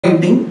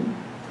fighting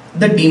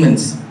the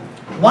demons.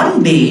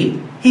 One day,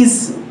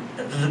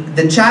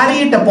 the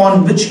chariot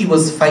upon which he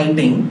was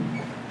fighting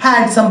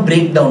had some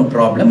breakdown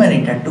problem and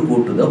it had to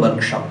go to the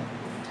workshop.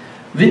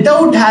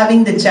 Without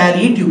having the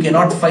chariot, you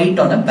cannot fight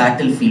on a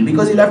battlefield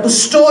because you'll have to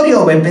store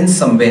your weapons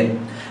somewhere.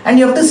 And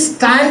you have to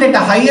stand at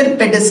a higher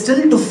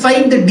pedestal to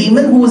fight the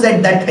demon who is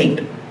at that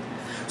height.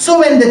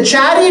 So when the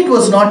chariot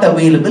was not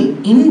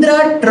available,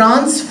 Indra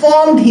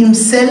transformed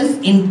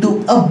himself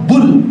into a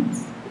bull.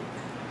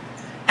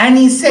 And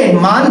he said,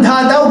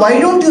 Mandhada, why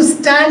don't you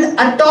stand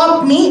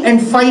atop me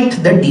and fight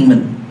the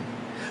demon?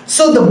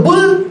 So the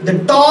bull,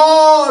 the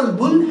tall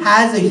bull,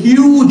 has a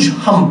huge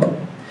hump.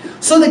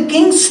 So the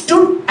king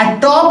stood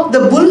atop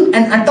the bull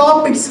and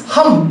atop its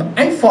hump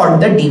and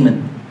fought the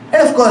demon.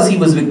 And of course he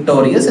was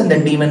victorious and the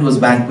demon was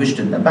vanquished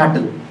in the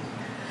battle.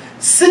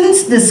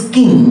 Since this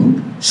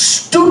king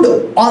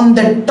stood on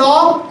the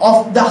top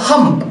of the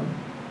hump,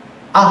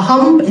 a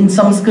hump in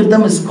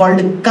Sanskritam is called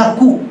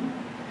kaku.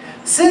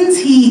 Since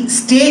he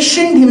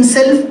stationed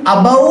himself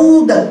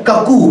above the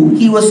kaku,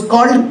 he was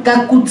called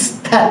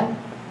Kakutstha.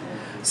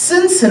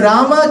 Since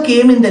Rama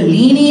came in the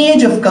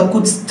lineage of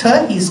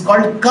Kakutstha, he is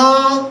called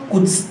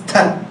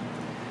Kakutstha.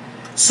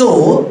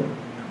 So,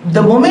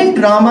 the moment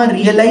Rama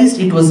realized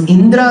it was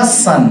Indra's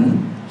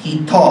son, he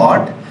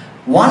thought,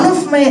 one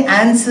of my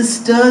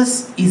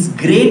ancestors is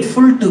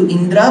grateful to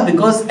Indra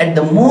because at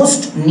the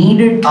most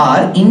needed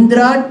hour,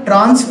 Indra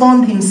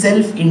transformed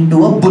himself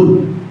into a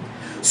bull.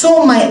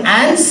 So my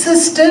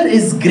ancestor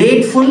is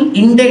grateful,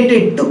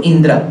 indebted to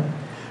Indra.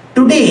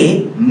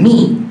 Today,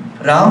 me,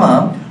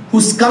 Rama,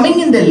 who's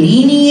coming in the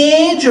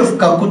lineage of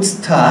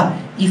Kakutstha,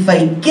 if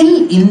I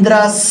kill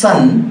Indra's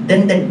son,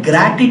 then that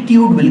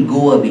gratitude will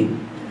go away.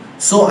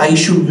 So I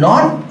should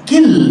not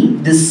kill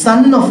the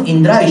son of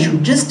Indra, I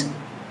should just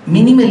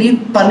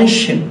minimally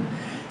punish him.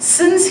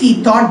 Since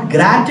he thought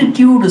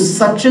gratitude is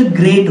such a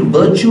great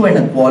virtue and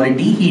a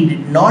quality, he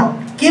did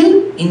not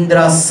kill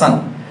Indra's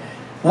son.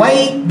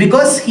 Why?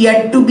 Because he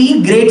had to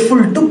be grateful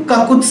to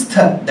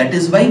Kakutstha. That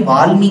is why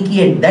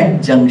Valmiki at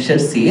that juncture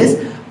says,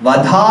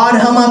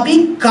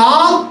 Vadharhamapi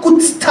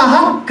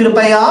Kakutstha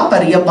kripaya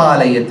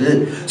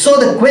paryapalayat. So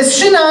the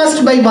question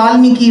asked by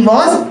Valmiki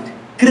was,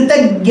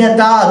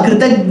 Kritagyata,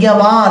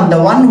 Kritagyavan,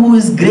 the one who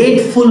is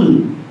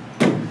grateful.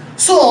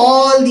 So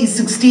all these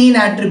 16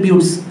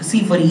 attributes,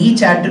 see, for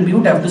each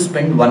attribute I have to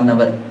spend 1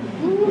 hour.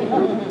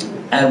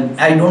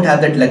 I don't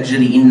have that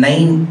luxury. In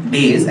 9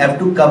 days I have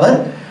to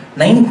cover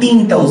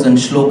 19,000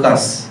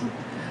 shlokas.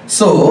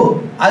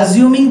 So,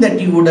 assuming that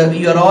you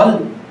are all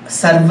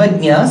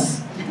sarvajñas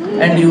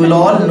and you will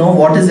all know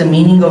what is the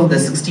meaning of the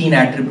 16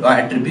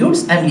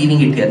 attributes, I am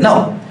leaving it here.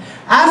 Now,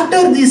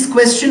 after this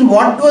question,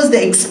 what was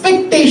the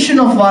expectation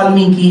of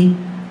Valmiki?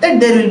 That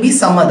there will be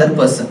some other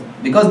person.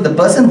 Because the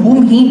person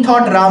whom he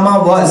thought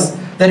Rama was,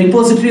 the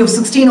repository of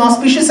 16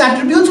 auspicious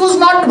attributes, was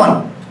not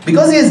one.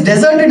 Because he has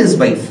deserted his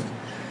wife.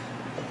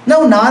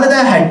 Now,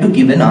 Narada had to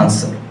give an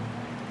answer.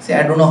 See,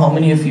 I don't know how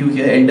many of you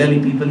here, elderly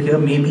people here,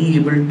 may be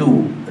able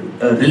to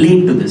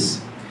relate to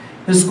this.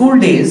 In school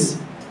days,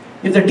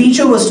 if the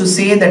teacher was to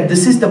say that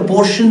this is the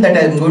portion that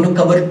I am going to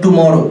cover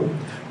tomorrow,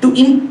 to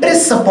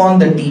impress upon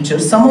the teacher,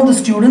 some of the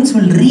students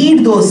will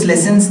read those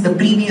lessons the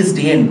previous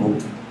day and go.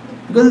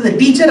 Because if the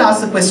teacher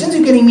asks the questions,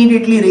 you can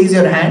immediately raise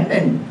your hand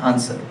and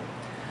answer.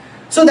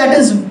 So that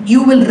is,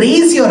 you will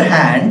raise your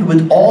hand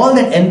with all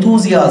that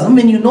enthusiasm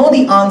when you know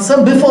the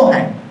answer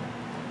beforehand.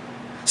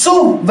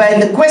 So, while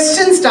the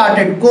question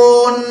started,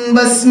 Kon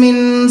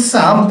basmin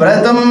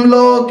sampratam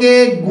loke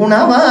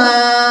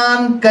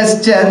gunavan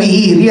kascha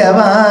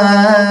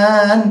viryavan.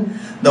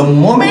 The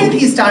moment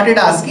he started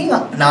asking,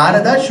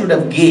 Narada should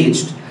have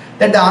gauged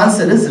that the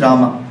answer is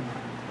Rama.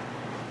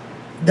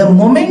 The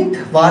moment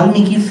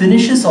Valmiki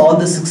finishes all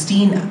the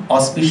 16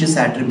 auspicious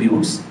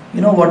attributes, you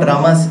know what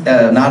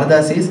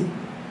Narada says?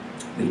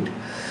 Wait,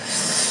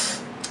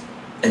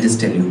 I'll just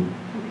tell you.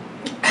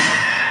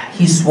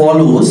 He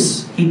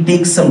swallows, he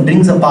drinks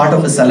a part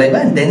of his saliva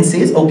and then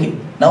says, okay,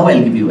 now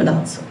I'll give you an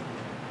answer.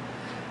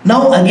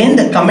 Now again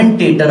the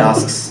commentator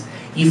asks,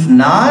 if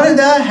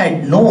Narada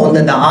had known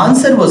that the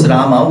answer was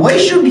Rama, why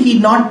should he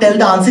not tell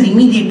the answer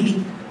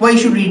immediately? Why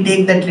should he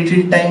take that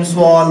little time,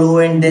 swallow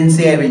and then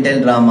say, I will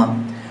tell Rama?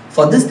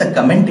 For this the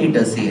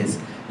commentator says,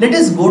 let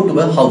us go to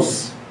a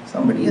house.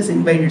 Somebody has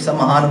invited, some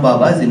Mahan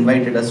Baba has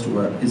invited us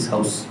to his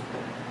house.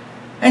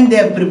 And they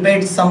have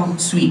prepared some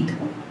sweet.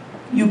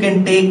 You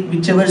can take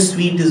whichever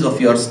sweet is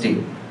of your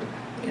state.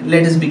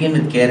 Let us begin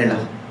with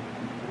Kerala.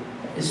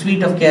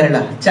 Sweet of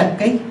Kerala,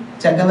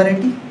 Chakka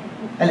variety.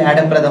 I'll add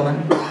a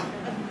Pradaman.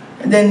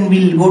 Then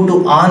we'll go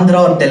to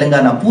Andhra or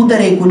Telangana,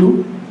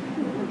 Putarekulu.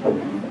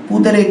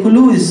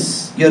 Putarekulu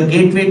is your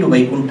gateway to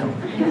Vaikuntham.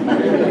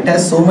 It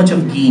has so much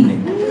of ghee in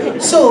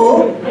it.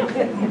 So,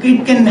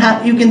 you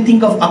can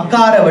think of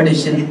Akkara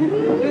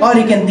Vadishil, or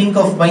you can think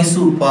of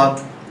Mysore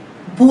Pak,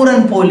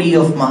 Puran Poli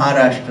of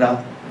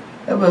Maharashtra.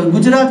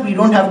 Gujarat, we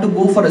don't have to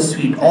go for a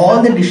sweet.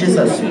 All the dishes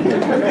are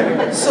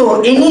sweet.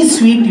 So, any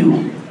sweet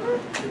you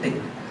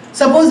take.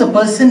 Suppose a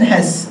person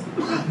has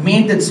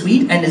made that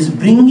sweet and is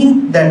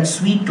bringing that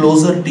sweet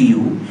closer to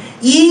you.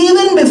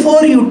 Even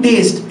before you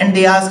taste and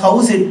they ask, how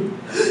is it?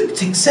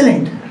 It's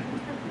excellent.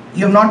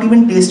 You have not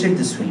even tasted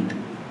the sweet,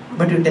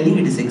 but you're telling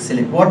it is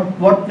excellent.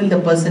 What will the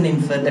person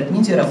infer? That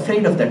means you're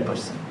afraid of that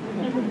person.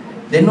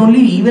 Then only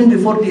even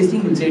before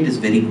tasting you'll say it is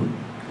very good.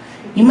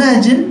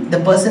 Imagine the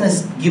person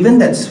has given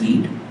that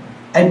sweet.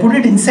 I put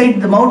it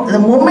inside the mouth. The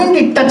moment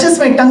it touches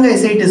my tongue, I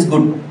say it is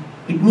good.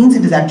 It means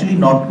it is actually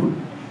not good.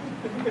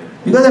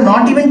 Because I have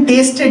not even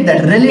tasted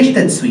that, relished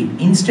that sweet.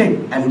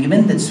 Instead, I am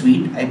given that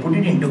sweet, I put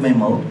it into my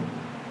mouth.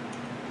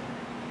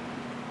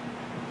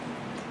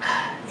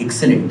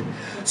 Excellent.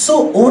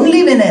 So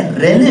only when I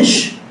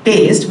relish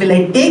taste will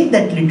I take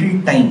that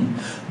little time.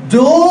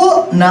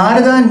 Though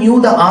Narada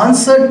knew the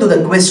answer to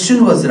the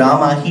question was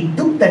Rama, he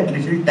took that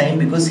little time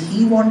because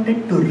he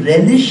wanted to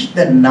relish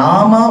the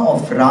Nama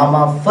of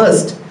Rama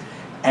first.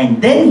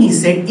 And then he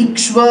said,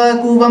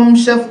 Ikshvaku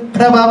Vamsha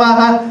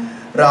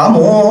Prabhavaha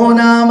Ramo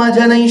Nama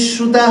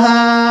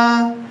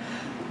Janaishrutaha.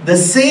 The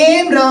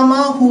same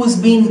Rama who has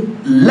been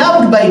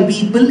loved by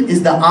people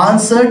is the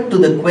answer to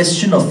the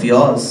question of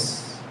yours.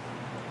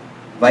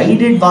 Why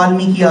did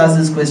Valmiki ask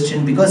this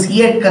question? Because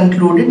he had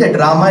concluded that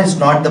Rama is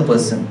not the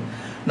person.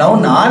 Now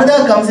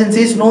Narada comes and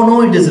says,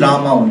 no, it is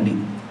Rama only.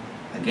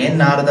 Again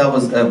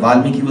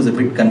Valmiki was a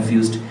bit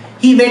confused.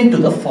 He went to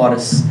the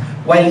forest.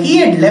 While he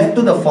had left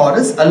to the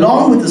forest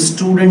along with his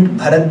student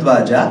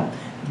Bharadwaja,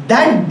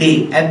 that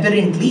day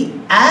apparently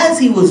as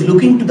he was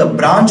looking to the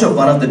branch of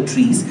one of the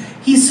trees,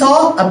 he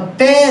saw a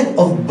pair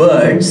of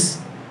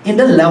birds in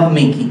the love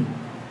making.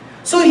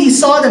 So he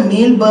saw the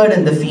male bird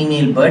and the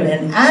female bird,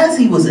 and as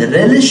he was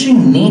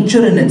relishing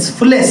nature in its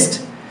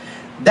fullest,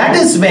 that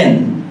is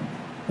when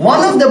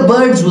one of the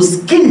birds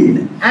was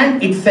killed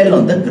and it fell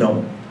on the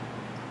ground.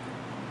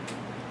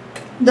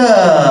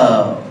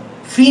 The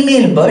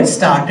female bird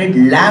started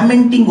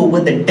lamenting over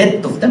the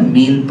death of the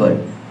male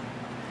bird.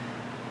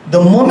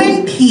 The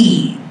moment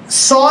he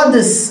saw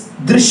this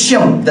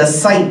drishyam, the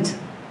sight,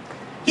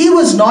 he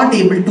was not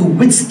able to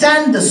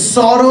withstand the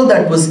sorrow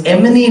that was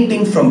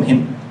emanating from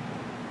him.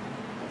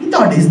 He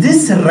thought, is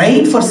this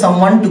right for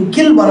someone to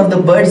kill one of the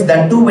birds,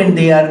 that too when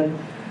they are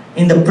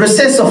in the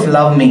process of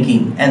love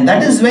making? And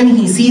that is when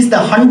he sees the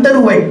hunter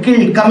who had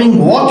killed coming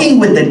walking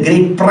with that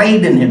great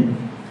pride in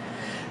him.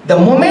 The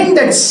moment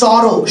that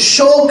sorrow,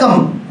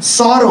 shokam,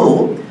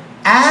 sorrow,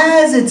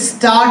 as it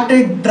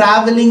started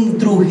traveling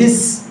through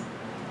his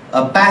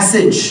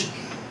passage,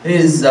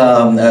 his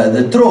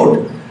the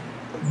throat,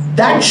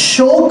 that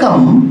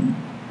shokam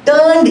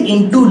turned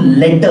into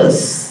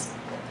letters.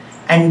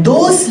 And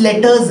those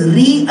letters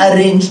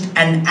rearranged,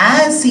 and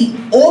as he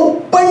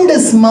opened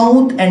his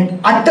mouth and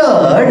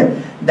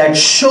uttered, that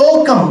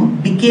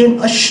shokam became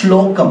a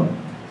shlokam.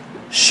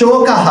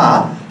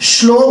 Shokaha,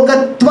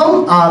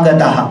 shlokatvam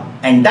agataha.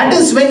 And that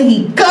is when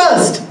he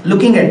cursed,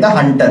 looking at the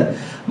hunter.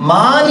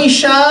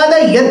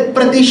 Manishada yat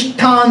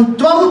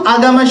pratishthantvam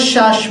agama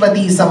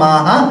shashvati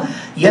samaha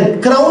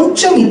yat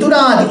krauncha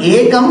mitunad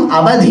ekam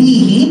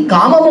avadhihi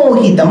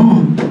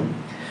kamamohitam.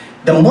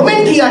 The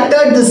moment he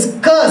uttered this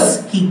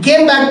curse, he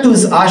came back to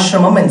his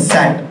ashramam and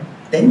sat.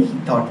 Then he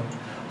thought,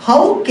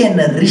 how can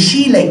a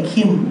rishi like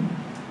him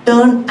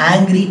turn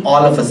angry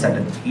all of a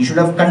sudden? He should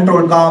have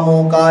controlled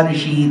Kamo, Ka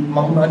Rishit,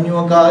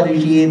 Manyu Ka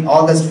Rishit,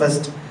 August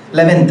 1st,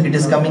 11th, it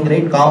is coming,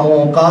 right?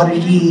 Kamo, Ka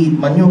Rishit,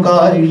 Manyu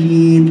Ka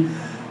Rishit.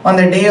 On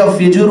the day of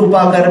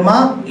Yajurupa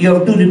Karma, you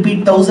have to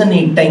repeat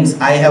 1008 times.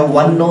 I have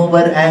won over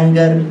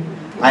anger,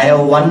 I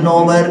have won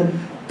over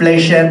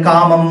pleasure,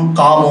 kamam,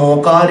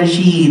 kamo,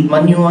 karishit,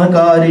 manyua,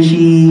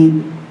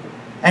 karishit.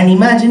 And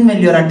imagine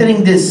when you are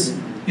uttering this,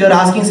 you are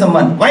asking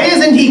someone, why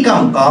isn't he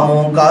come?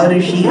 Kamo,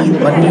 karishit,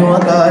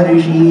 manyua,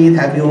 karishit,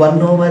 have you won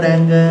over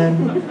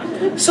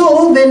anger?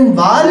 So when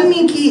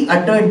Valmiki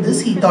uttered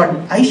this, he thought,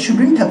 I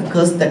shouldn't have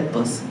cursed that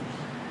person.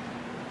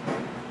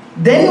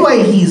 Then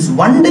while he is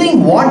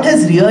wondering what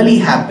has really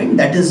happened,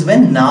 that is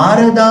when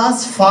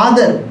Narada's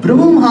father,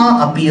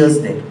 Brahma,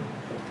 appears there.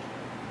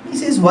 He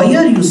says, why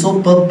are you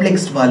so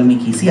perplexed,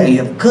 Valmiki? See, I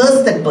have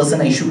cursed that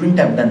person, I shouldn't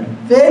have done.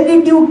 Where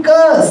did you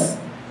curse?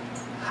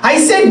 I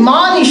said,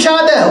 Ma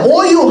Nishada,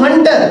 O you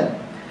hunter,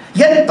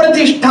 Yat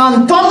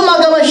Pratishtan, Tvam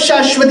Magama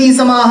Shashvati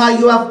Samaha,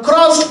 you have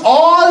crossed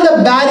all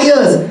the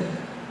barriers,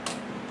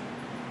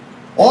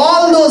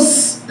 all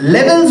those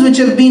levels which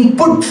have been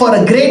put for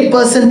a great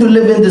person to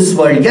live in this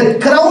world. Yat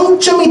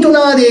Krauncha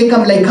Mitunad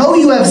Ekam, like how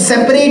you have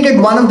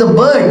separated one of the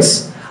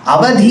birds.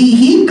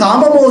 Avadhihi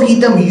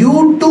kamamohitam,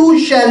 you too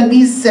shall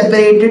be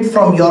separated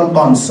from your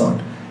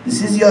consort.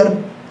 This is your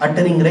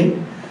uttering, right?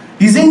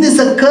 Isn't this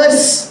a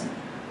curse,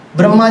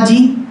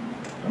 Brahmaji?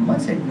 Brahma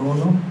said,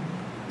 no,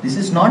 this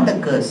is not a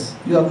curse.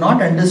 You have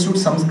not understood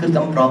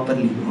Sanskritam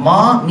properly.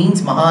 Ma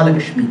means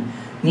Mahalakshmi.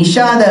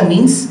 Nishada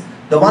means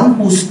the one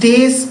who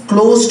stays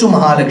close to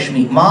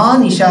Mahalakshmi. Ma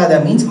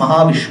Nishada means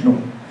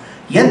Mahavishnu.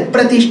 Yat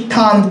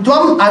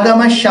pratishthantvam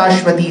agama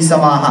shashvati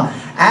samaha.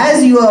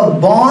 As you are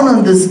born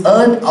on this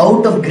earth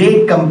out of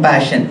great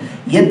compassion,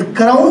 Yat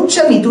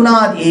krauncha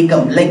mitunad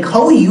ekam, like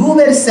how you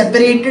were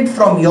separated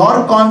from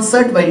your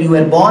concert while you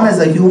were born as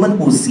a human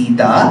who's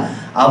Sita,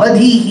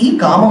 avadhihi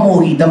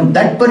kamamohitam,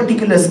 that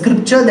particular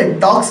scripture that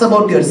talks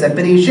about your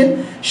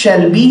separation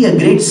shall be a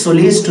great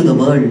solace to the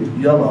world.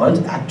 You have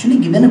all actually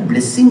given a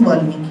blessing,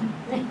 Valmiki.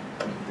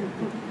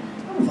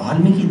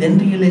 Valmiki then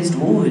realized,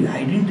 oh,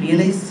 I didn't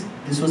realize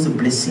this was a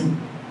blessing.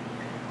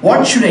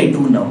 What should I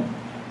do now?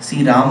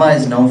 See, Rama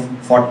is now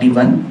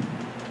 41.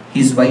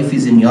 His wife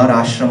is in your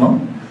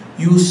ashramam.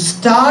 You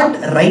start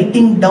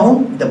writing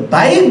down the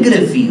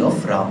biography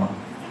of Rama.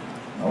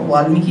 Now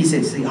Valmiki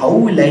says, see, how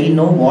will I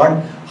know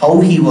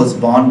how he was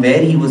born,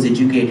 where he was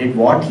educated,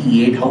 what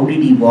he ate, how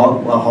did he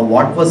walk,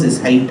 what was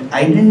his height?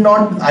 I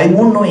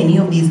won't know any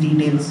of these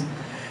details.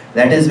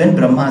 That is when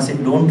Brahma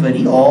said, don't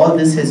worry, all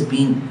this has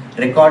been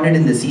recorded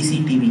in the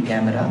CCTV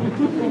camera.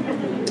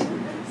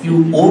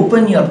 You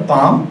open your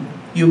palm,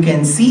 you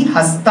can see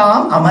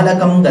Hastam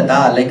Amalakam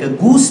Gata, like a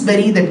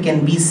gooseberry that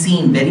can be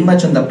seen very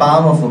much on the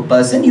palm of a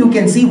person. You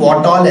can see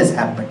what all has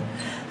happened.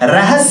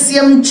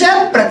 Rahasyam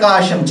cha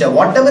prakasham cha,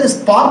 whatever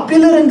is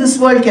popular in this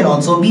world can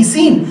also be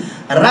seen.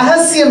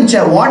 Rahasyam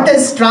cha, what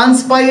has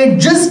transpired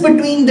just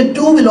between the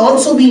two will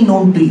also be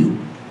known to you.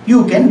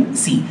 You can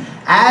see.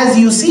 As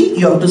you see,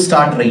 you have to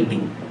start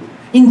writing.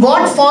 In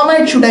what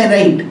format should I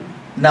write?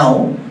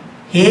 Now,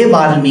 hey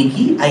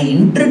Valmiki, I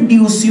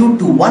introduce you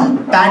to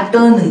one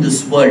pattern in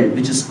this world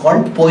which is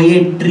called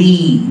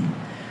poetry.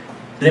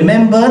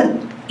 Remember,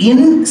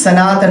 in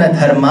Sanatana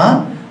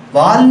Dharma,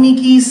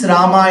 Valmiki's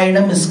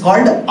Ramayanam is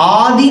called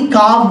Adi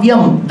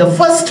Kavyam, the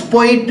first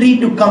poetry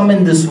to come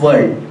in this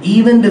world.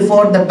 Even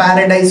before the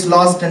Paradise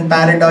Lost and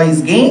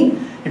Paradise Gained,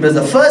 it was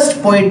the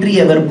first poetry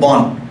ever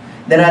born.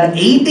 There are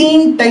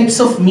 18 types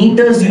of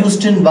meters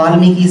used in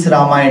Valmiki's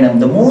Ramayanam.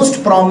 The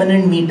most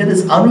prominent meter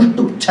is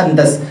Anushtup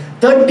Chandas.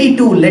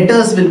 32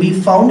 letters will be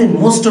found in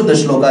most of the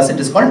shlokas. It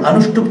is called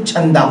Anushtup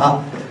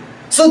Chandaha.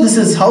 So this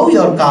is how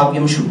your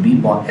Kavyam should be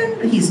born.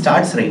 And he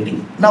starts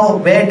writing. Now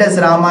where does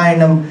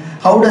Ramayanam,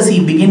 how does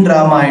he begin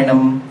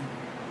Ramayanam?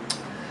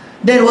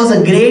 There was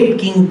a great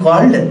king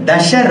called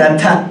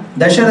Dasharatha.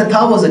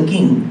 Dasharatha was a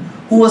king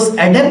who was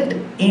adept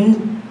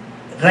in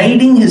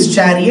riding his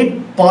chariot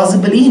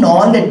possibly in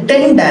all the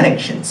 10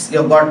 directions. You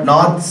have got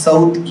north,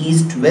 south,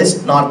 east,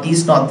 west,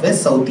 northeast,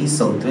 northwest, southeast,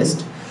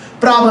 southwest.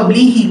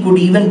 Probably he could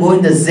even go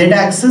in the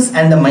z-axis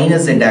and the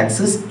minus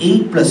z-axis.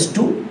 8 plus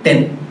 2,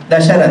 10.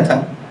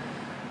 Dasharatha.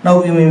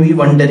 Now you may be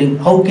wondering,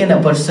 how can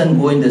a person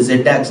go in the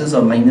z-axis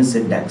or minus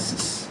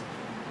z-axis?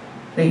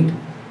 Right?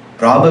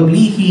 Probably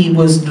he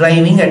was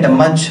driving at a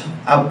much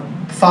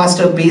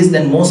faster pace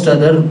than most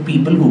other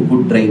people who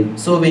could drive.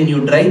 So when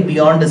you drive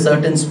beyond a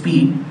certain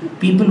speed,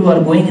 people who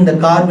are going in the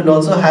car will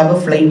also have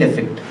a flight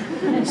effect.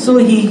 So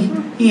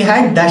he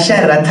had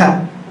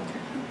Dasharatha.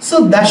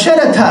 So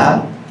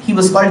Dasharatha, he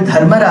was called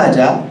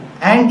Dharmaraja,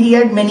 and he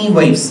had many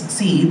wives.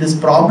 See, this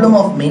problem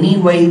of many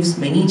wives,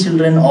 many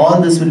children, all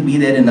this will be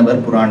there in our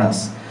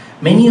Puranas.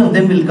 Many of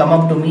them will come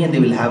up to me and they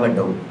will have a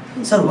doubt.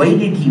 Sir, why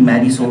did he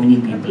marry so many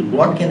people?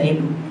 What can I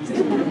do?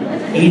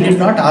 He did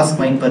not ask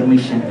my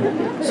permission.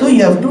 So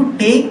you have to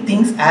take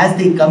things as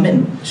they come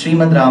in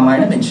Srimad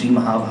Ramayana and Sri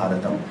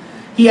Mahabharatam.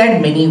 He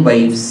had many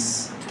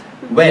wives.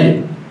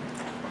 Well,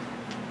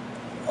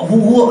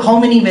 how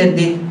many were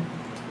they?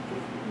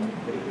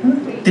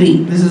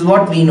 3. This is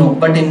what we know.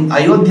 But in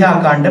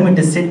Ayodhya Kandam, it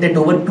is said that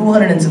over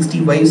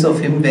 260 wives of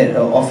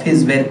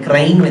his were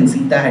crying when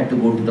Sita had to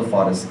go to the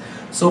forest.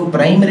 So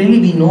primarily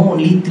we know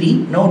only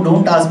 3. Now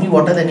don't ask me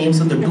what are the names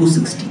of the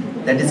 260.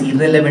 That is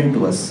irrelevant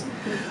to us.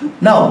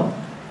 Now,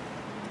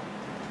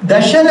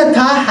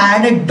 Dasharatha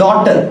had a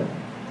daughter.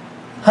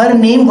 Her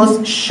name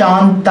was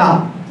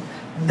Shanta.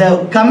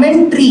 The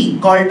commentary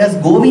called as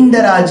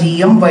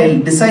Govindarajiyam, while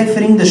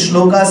deciphering the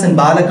shlokas in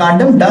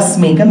Balakandam, does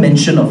make a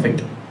mention of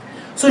it.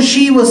 So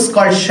she was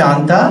called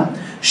Shanta.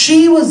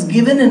 She was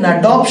given in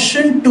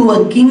adoption to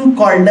a king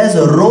called as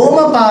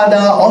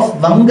Romapada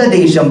of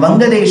Vangadesham.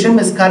 Vangadesham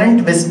is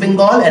current West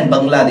Bengal and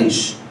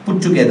Bangladesh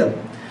put together.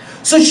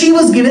 So she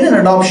was given in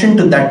adoption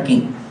to that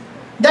king.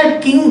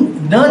 That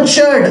king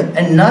nurtured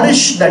and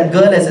nourished that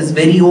girl as his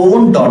very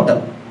own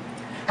daughter.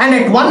 And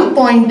at one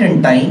point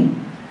in time,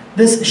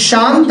 this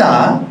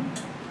Shanta,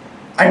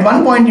 at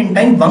one point in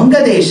time,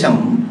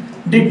 Vangadesham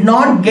did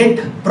not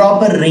get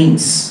proper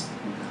rains.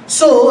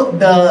 So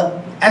the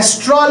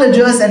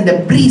astrologers and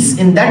the priests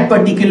in that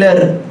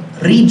particular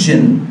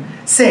region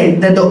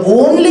said that the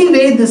only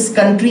way this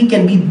country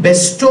can be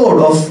bestowed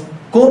of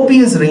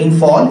copious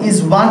rainfall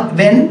is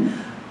when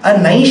a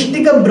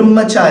Naishtika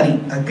Brahmachari,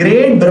 a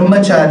great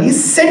Brahmachari,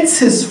 sets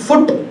his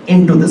foot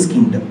into this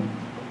kingdom.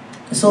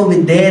 So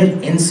with their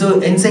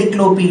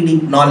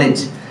encyclopedic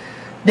knowledge,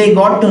 they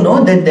got to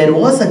know that there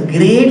was a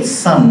great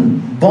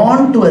son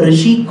born to a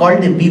rishi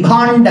called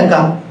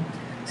Vibhandaka.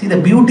 See, the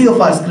beauty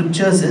of our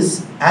scriptures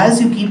is, as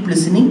you keep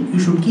listening, you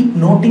should keep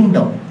noting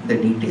down the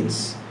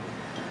details.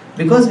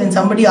 Because when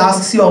somebody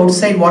asks you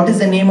outside, what is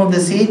the name of the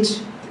sage?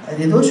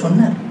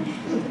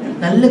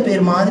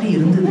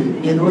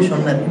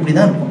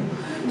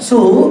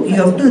 So you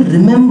have to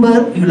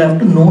remember, you will have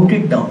to note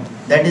it down.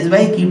 That is why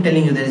I keep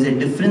telling you there is a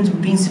difference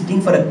between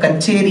sitting for a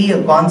kacheri,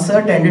 a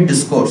concert and a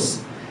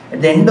discourse.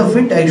 At the end of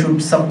it, I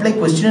should supply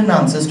question and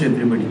answers to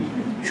everybody.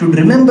 Should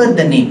remember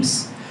the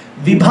names.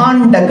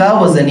 Vibhandaka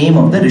was the name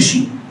of the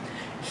Rishi.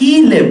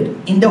 He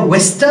lived in the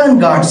western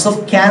Ghats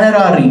of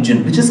Kannada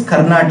region, which is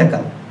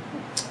Karnataka.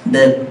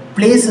 The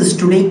place is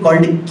today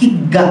called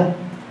Kigga.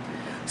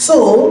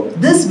 So,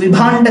 this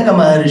Vibhandaka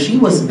Maharishi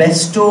was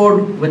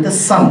bestowed with a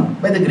son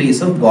by the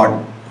grace of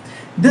God.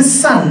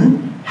 This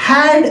son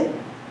had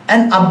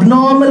an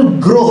abnormal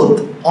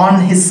growth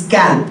on his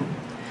scalp.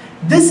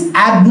 This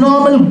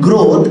abnormal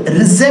growth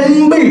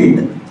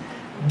resembled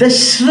the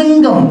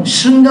shringam.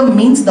 Shringam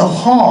means the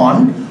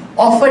horn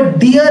of a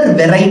deer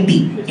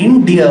variety.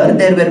 In deer,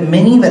 there were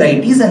many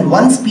varieties and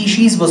one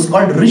species was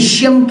called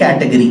Rishyam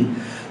category.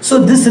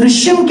 So this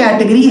Rishyam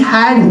category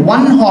had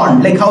one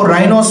horn, like how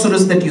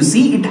rhinoceros that you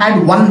see, it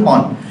had one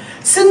horn.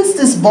 Since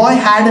this boy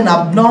had an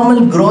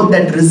abnormal growth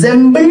that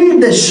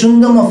resembled the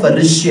shringam of a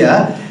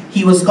Rishya,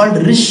 he was called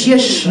Rishya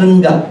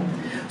Shringa.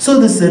 So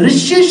this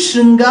Rishya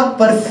Shringa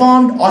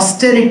performed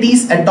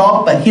austerities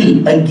atop a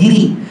hill, a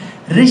giri.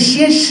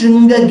 Rishya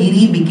Shringa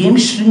Giri became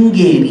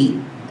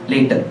Shringeri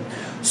later.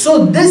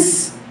 So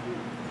this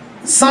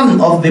son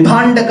of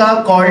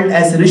Vibhandaka called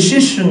as Rishya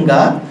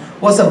Shringa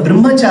was a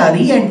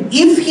brahmachari, and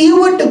if he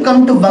were to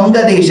come to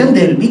Vangadesham,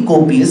 there will be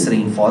copious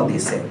rainfall, they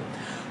said.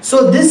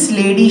 So this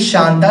lady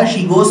Shanta,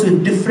 she goes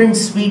with different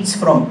sweets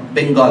from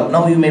Bengal.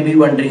 Now you may be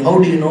wondering, how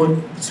do you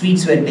know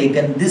sweets were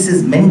taken? This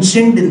is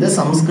mentioned in the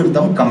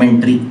Sanskritam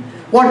commentary.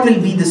 What will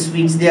be the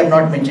sweets? They have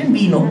not mentioned.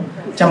 We know.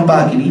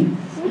 Champagiri,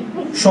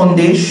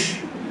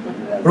 Shondesh,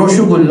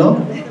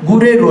 Roshugullo,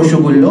 Gure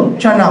Roshugullo,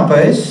 Chana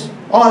Payas.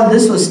 All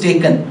this was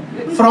taken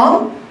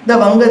from the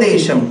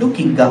Vangadesham to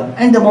Kigga.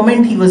 And the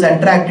moment he was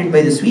attracted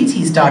by the sweets,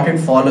 he started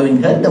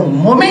following her. The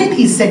moment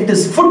he set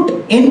his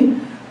foot in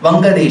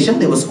Vangadesham,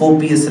 there was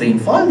copious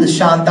rainfall. The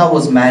Shanta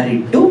was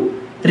married to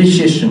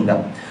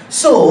Rishyashringa.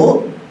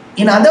 So,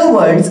 in other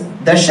words,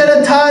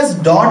 Dasharatha's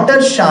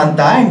daughter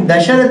Shanta and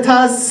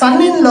Dasharatha's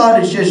son-in-law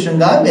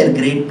Rishyashringa were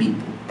great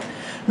people.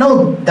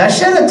 Now,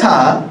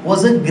 Dasharatha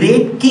was a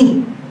great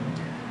king.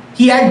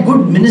 He had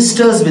good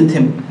ministers with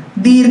him.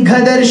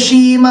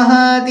 Dirghadarshi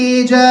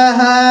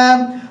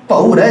Mahatejaha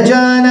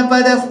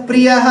Paurajanapada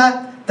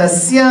Priyaha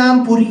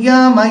Tasyam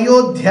Puryam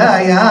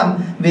Ayodhyayam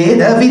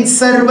Vedavid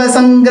Sarva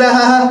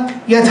Sangraha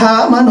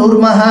Yatha Manur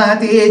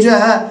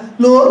Mahateja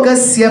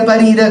Lokasya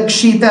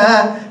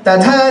Parirakshita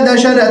Tatha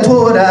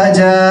Dasharatho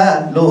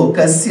Raja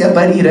Lokasya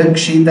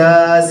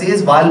Parirakshita,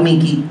 says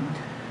Valmiki.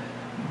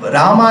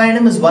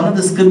 Ramayana is one of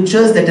the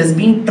scriptures that has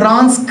been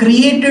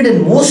transcreated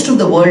in most of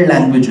the world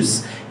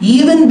languages.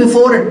 Even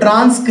before a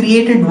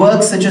transcreated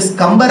work such as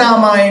Kamba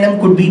Ramayanam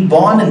could be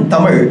born in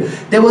Tamil,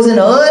 there was an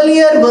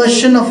earlier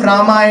version of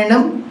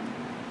Ramayanam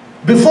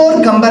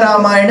before Kamba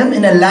Ramayanam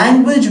in a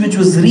language which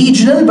was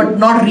regional but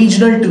not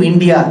regional to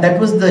India. That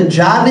was the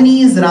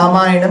Javanese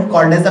Ramayanam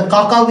called as the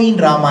Kakawin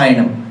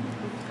Ramayanam.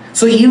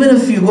 So even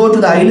if you go to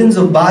the islands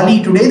of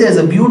Bali today, there is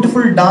a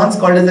beautiful dance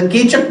called as the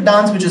Kechak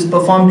dance which is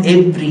performed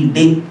every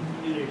day.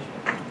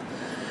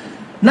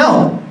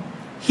 Now,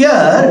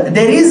 here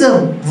there is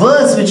a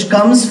verse which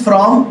comes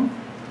from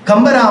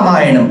Kamba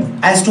Ramayanam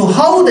as to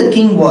how the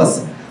king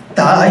was.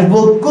 Tai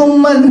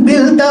vokkum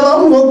anbil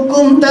tavam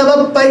vokkum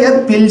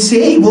tavappaya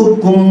pilsei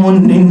vokkum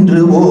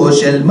munnindru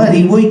voshal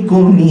mari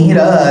voikkum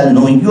neeral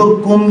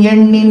noyokkum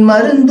ennin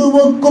marundu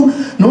vokkum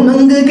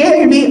nunangu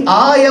kelvi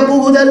aaya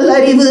pugudal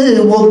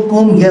arivu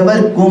vokkum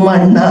evarkum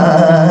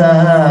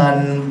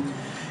annan.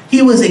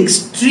 He was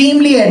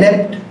extremely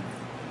adept.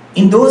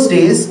 In those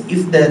days,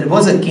 if there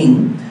was a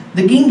king,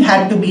 the king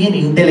had to be an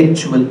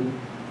intellectual.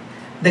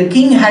 The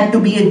king had to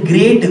be a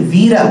great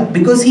Veera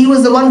because he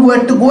was the one who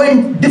had to go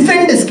and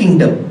defend his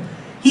kingdom.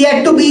 He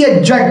had to be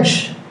a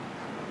judge.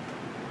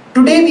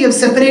 Today we have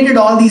separated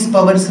all these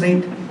powers,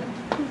 right?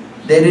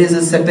 There is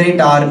a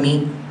separate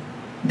army,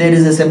 there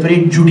is a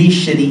separate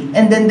judiciary,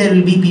 and then there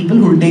will be people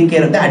who will take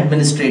care of the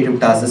administrative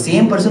tasks. The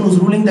same person who is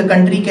ruling the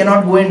country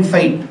cannot go and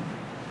fight.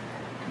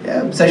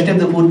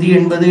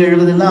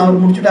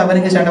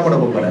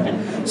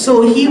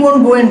 So he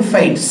won't go and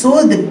fight.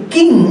 So the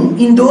king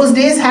in those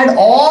days had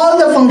all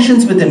the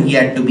functions with him. He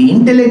had to be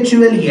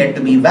intellectual, he had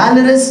to be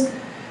valorous,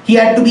 he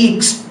had to be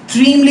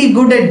extremely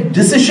good at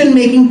decision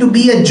making to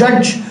be a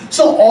judge.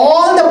 So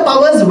all the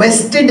powers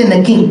vested in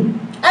a king.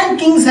 And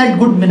kings had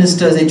good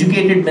ministers,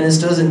 educated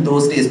ministers in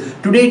those days.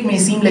 Today it may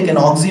seem like an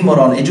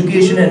oxymoron.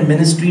 Education and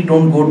ministry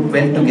don't go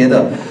well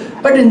together.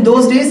 But in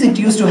those days it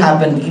used to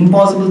happen.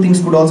 Impossible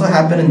things could also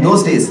happen in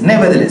those days.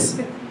 Nevertheless,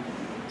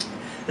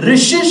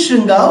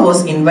 Rishyashringa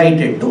was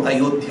invited to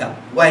Ayodhya.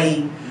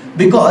 Why?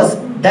 Because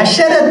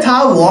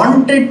Dasharatha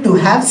wanted to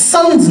have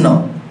sons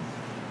now.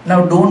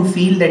 Now don't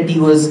feel that he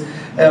was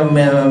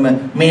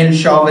male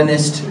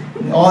chauvinist.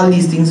 All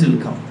these things will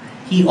come.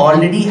 He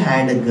already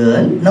had a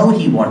girl. Now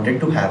he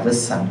wanted to have a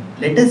son.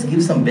 Let us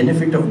give some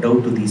benefit of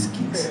doubt to these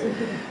kings.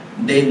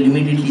 They will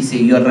immediately say,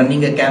 you are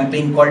running a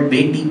campaign called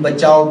Beti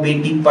Bachao,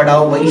 Beti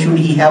Padao. Why should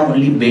he have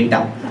only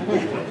beta?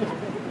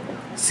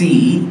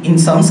 See, in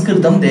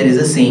Sanskritam there is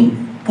a saying,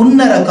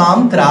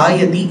 Punnarakam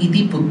trayati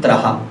iti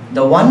putraha.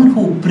 The one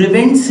who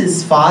prevents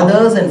his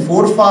fathers and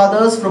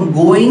forefathers from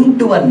going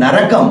to a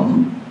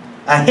narakam,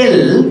 a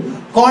hell,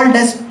 called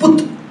as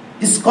put,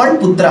 is called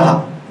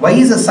putraha. Why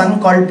is a son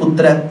called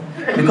putra?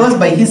 Because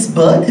by his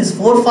birth, his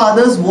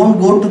forefathers won't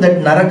go to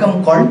that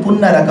narakam called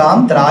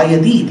Punnarakam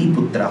trayati iti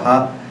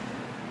putraha.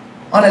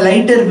 On a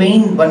lighter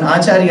vein, one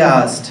Acharya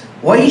asked,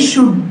 why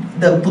should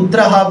the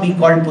putraha be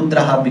called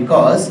putraha?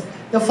 Because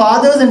the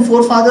fathers and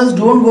forefathers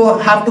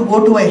don't have to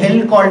go to a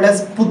hell called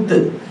as put,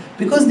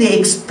 because they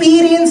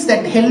experience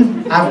that hell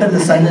after the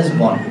son is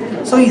born.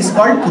 So he is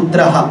called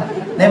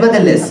putraha.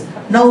 Nevertheless,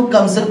 now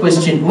comes the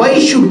question, why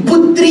should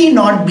putri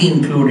not be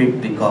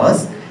included?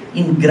 Because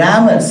in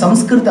grammar,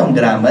 Sanskritam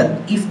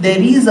grammar, if there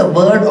is a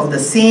word of the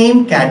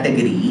same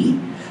category,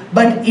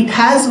 but it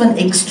has one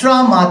extra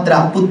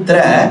matra,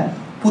 putra,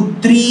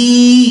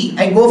 putri,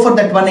 I go for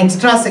that one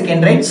extra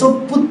second, right? So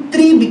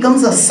putri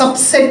becomes a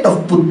subset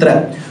of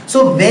putra.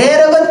 So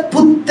wherever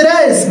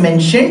putra is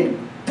mentioned,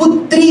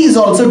 putri is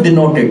also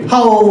denoted.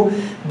 How?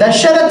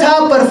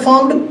 Dasharatha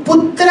performed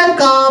putra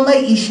kama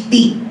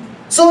ishti.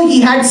 So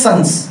he had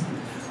sons.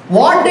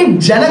 What did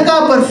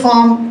Janaka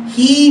perform?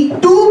 He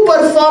too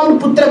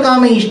performed putra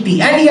kama ishti,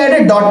 and he had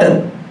a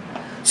daughter.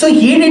 So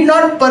he did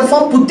not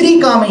perform putri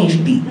kama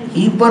ishti.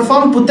 He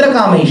performed putra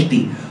kama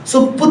ishti.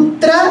 So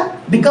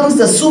putra becomes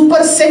the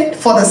superset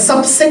for the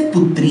subset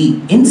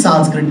putri in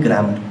Sanskrit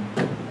grammar.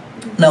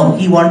 Now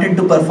he wanted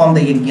to perform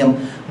the yajnam,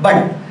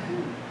 but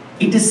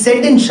it is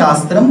said in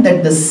Shastram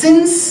that the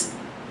sins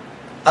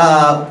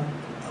that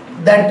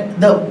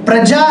the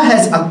praja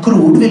has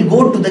accrued will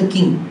go to the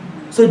king.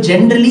 So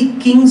generally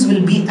kings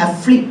will be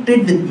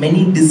afflicted with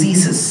many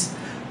diseases,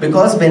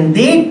 because when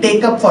they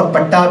take up for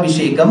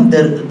Pattabhishekam,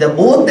 the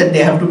oath that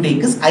they have to take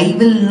is, I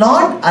will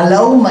not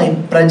allow my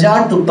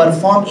praja to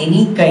perform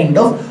any kind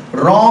of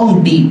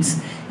wrong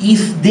deeds.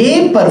 If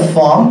they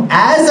perform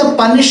as a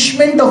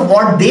punishment of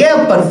what they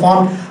have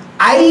performed,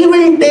 I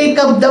will take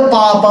up the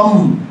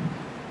papam,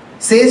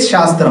 says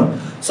Shastram.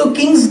 So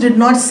kings did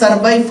not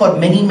survive for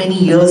many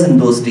years in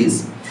those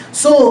days.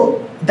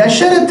 So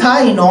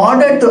Dasharatha, in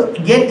order to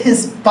get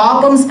his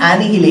papams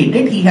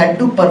annihilated, he had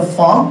to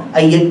perform a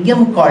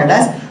yajnam called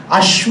as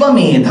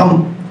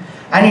Ashwamedham,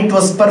 and it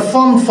was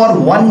performed for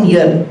 1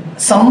 year.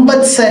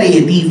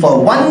 Sambatsareti,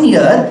 for 1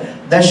 year,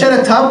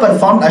 Dasharatha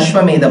performed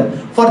Ashwamedham.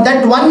 For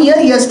that 1 year,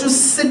 he has to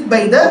sit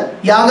by the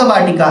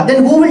Yagavatika.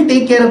 Then who will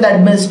take care of the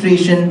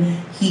administration?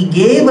 He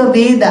gave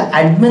away the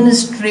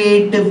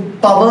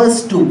administrative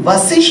powers to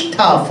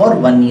Vasishtha for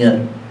 1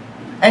 year,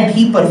 and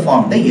he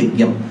performed the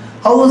yajnam.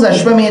 How was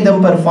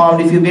Ashwamedham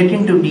performed? If you get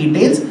into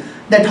details,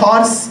 that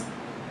horse,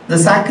 the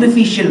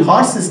sacrificial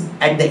horse, is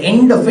at the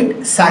end of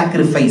it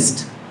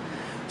sacrificed.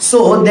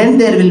 So then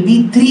there will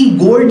be 3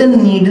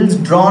 golden needles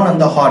drawn on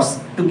the horse.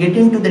 To get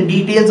into the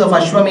details of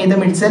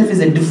Ashwamedham itself is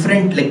a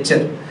different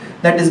lecture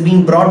that is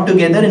being brought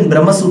together in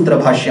Brahma Sutra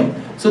Bhashyam.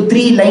 So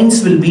 3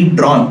 lines will be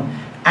drawn,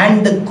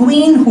 and the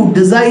queen who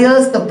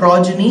desires the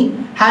progeny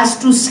has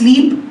to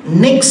sleep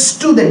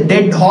next to the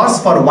dead horse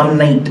for 1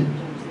 night.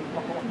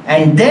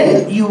 And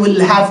then you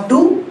will have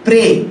to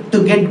pray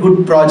to get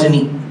good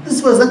progeny.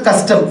 This was a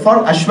custom for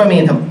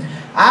Ashwamedham.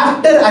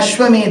 After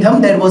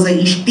Ashwamedham, there was a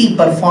Ishti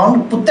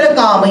performed, Putra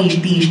Kama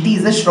Ishti. Ishti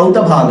is the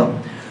Shrauta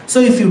Bhagam. So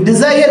if you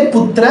desire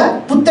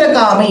Putra, Putra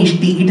Kama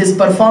Ishti, it is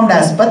performed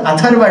as per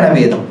Atharvana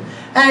Vedam.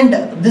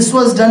 And this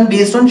was done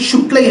based on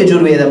Shukla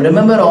Yajurvedam.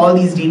 Remember all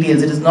these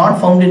details. It is not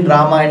found in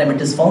Ramayana.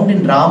 It is found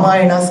in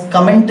Ramayana's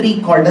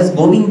commentary called as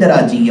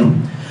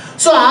Govindarajiyam.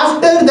 So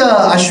after the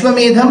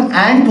Ashwamedham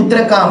and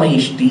Putra Kama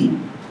Ishti,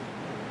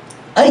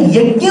 a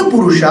Yajna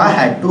Purusha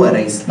had to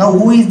arise. Now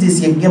who is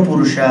this Yajna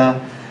Purusha?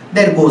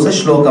 There goes a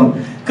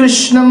shlokam.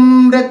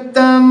 Krishnam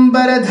Raktam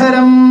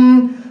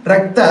Baradharam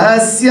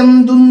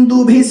Raktasyam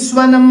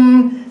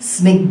Dundubhiswanam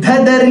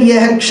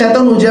Snigdhadaryah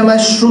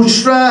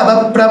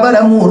Kshatanujamashrushra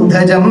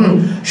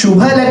Pravaramurdhajam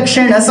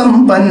Shubhalakshana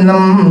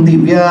Sampannam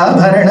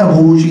Divyabharana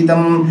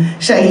Bhushitam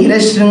Shaila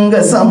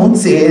Shringa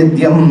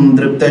Samutsedyam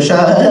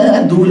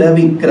Driptasha Dula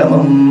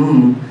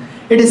Vikramam.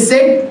 It is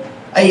said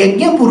a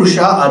Yajna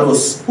Purusha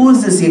arose. Who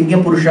is this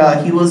Yajna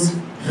Purusha? He was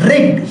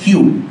red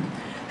hue,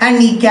 and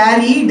he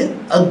carried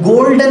a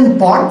golden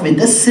pot with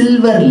a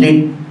silver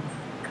lid.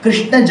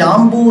 Krishna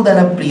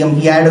Jambudana Priyam.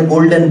 He had a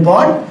golden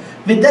pot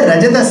with the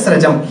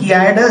Rajatasrajam. He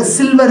had a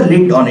silver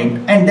lid on it,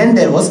 and then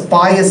there was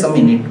payasam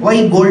in it.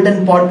 Why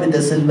golden pot with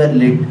a silver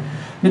lid?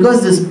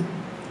 Because this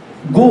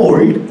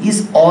gold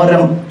is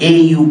aurum,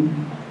 AU.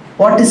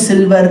 What is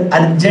silver?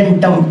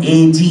 Argentum,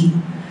 AG.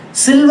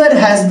 Silver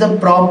has the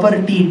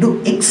property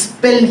to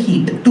expel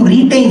heat, to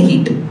retain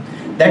heat.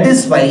 That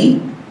is why,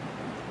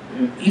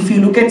 if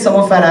you look at some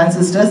of our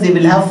ancestors, they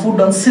will have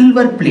food on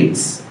silver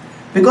plates,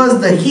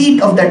 because the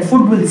heat of that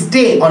food will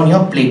stay on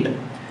your plate.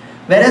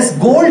 Whereas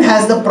gold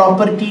has the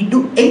property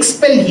to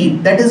expel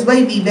heat. That is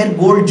why we wear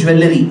gold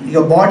jewelry.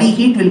 Your body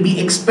heat will be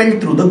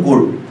expelled through the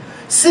gold.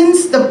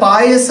 Since the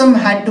payasam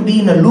had to be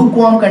in a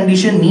lukewarm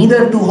condition,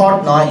 neither too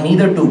hot nor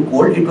neither too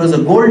cold, it was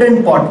a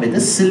golden pot with a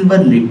silver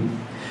lid.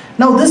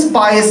 Now this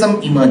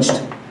payasam emerged.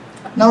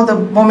 Now the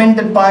moment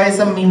that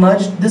payasam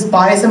emerged, this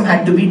payasam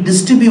had to be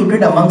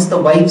distributed amongst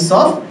the wives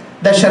of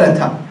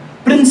Dasharatha.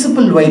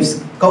 Principal wives,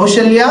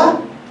 Kaushalya,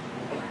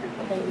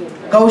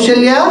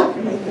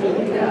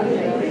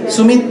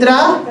 Sumitra,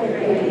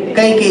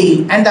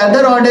 Kaikeyi. And the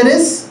other order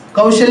is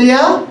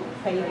Kaushalya,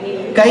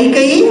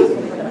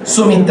 Kaikeyi,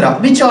 Sumitra.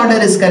 Which order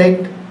is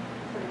correct?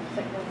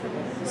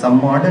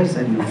 Some order,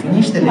 sir. You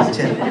finish the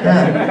lecture.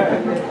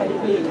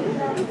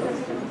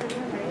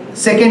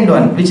 Second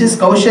one, which is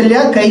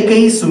Kaushalya,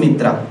 Kaikeyi,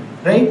 Sumitra.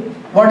 Right?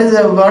 What is the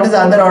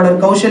other order?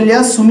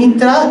 Kaushalya,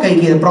 Sumitra,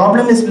 Kaikeyi. The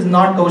problem is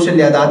not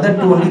Kaushalya. The other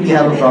two only they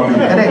have a problem.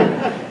 Correct?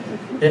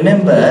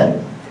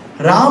 Remember,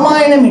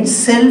 Ramayana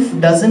itself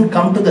doesn't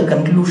come to the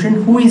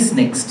conclusion who is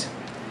next.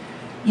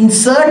 In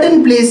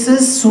certain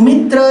places,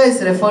 Sumitra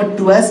is referred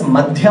to as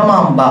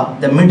Madhyamamba,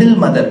 the middle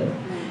mother.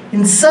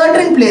 In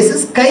certain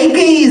places,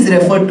 Kaikeyi is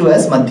referred to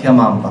as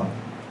Madhyamamba.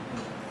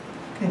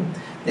 Okay.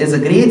 There is a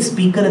great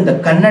speaker in the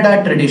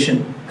Kannada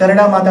tradition.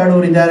 Kannada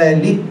matadavaru idare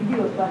alli.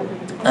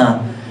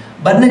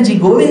 Barnaji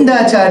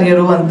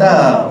Govindacharyaru anta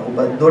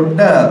oba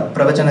dodda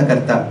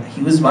pravachanakarta.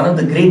 He was one of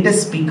the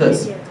greatest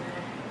speakers.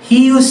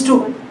 He used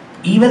to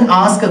even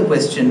ask a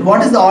question.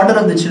 What is the order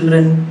of the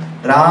children?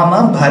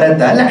 Rama,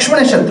 Bharata,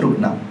 Lakshmana,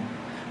 Shatrughna.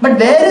 But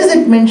where is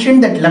it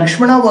mentioned that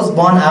Lakshmana was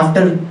born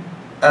after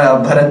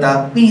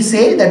Bharata? We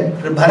say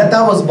that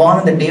Bharata was born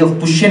on the day of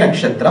Pushya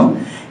Nakshatram.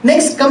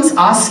 Next comes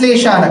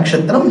Aslesha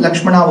Nakshatram,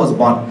 Lakshmana was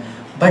born.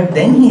 But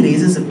then he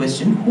raises a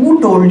question,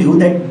 who told you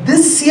that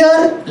this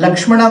year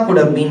Lakshmana could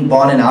have been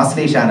born in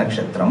Aslesha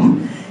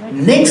Nakshatram?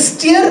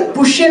 Next year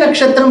Pushya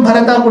Nakshatram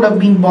Bharata could have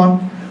been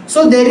born.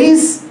 So there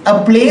is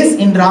a place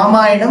in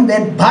Ramayana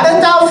where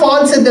Bharata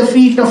falls at the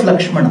feet of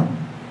Lakshmana.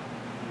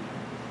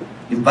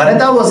 If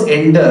Bharata was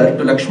elder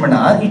to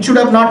Lakshmana, it should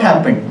have not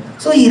happened.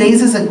 So he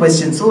raises a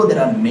question. So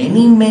there are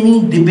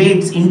many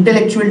debates,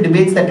 intellectual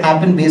debates that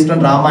happen based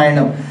on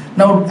Ramayana.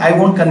 Now I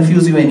won't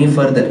confuse you any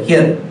further.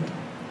 Here,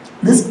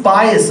 this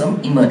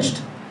payasam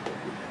emerged.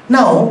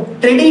 Now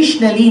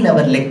traditionally in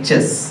our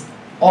lectures,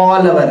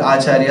 all our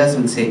acharyas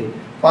will say,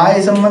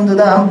 Payasam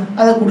vandudam,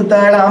 ada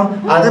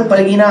kudutalam, ada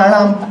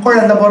palginanam,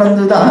 kodanda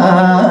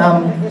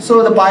porandudam.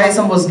 So the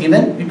payasam was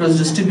given, it was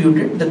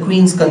distributed, the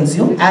queens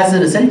consumed, as a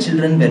result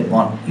children were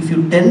born. If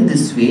you tell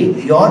this way,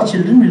 your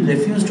children will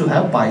refuse to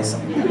have payasam.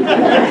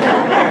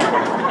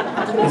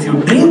 If you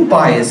drink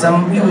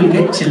payasam, you will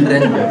get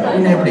children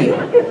in a day.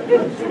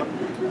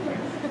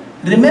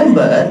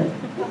 Remember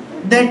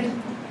that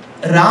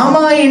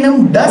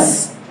Ramayanam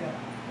does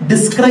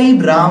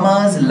describe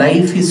Rama's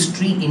life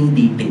history in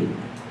detail.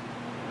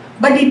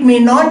 But it may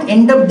not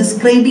end up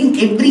describing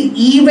every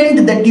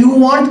event that you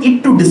want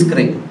it to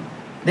describe.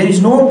 There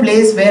is no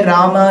place where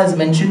Rama is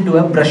mentioned to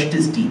have brushed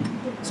his teeth.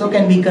 So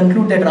can we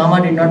conclude that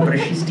Rama did not brush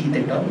his teeth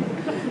at all?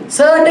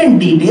 Certain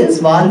details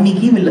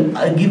Valmiki will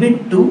give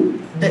it to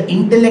the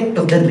intellect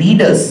of the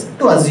readers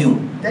to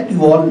assume that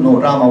you all know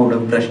Rama would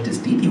have brushed his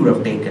teeth, he would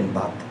have taken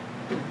bath.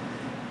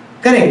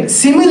 Correct.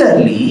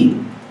 Similarly,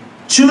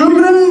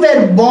 children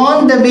were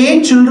born the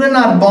way children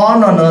are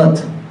born on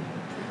earth.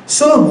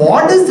 So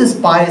what is this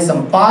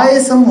payasam?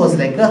 Payasam was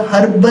like a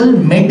herbal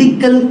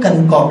medical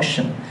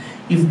concoction.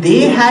 If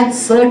they had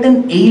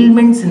certain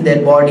ailments in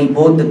their body,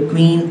 both the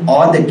queen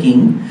or the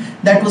king,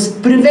 that was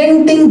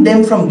preventing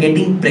them from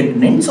getting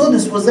pregnant. So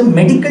this was a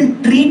medical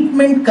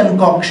treatment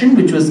concoction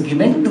which was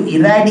given to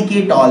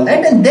eradicate all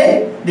that, and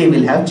then they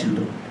will have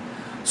children.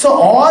 So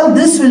all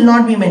this will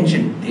not be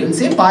mentioned. They will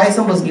say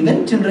payasam was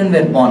given, children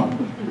were born.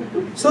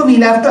 So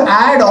we'll have to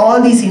add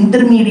all these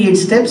intermediate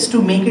steps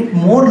to make it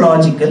more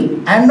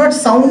logical. I am not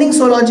sounding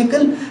so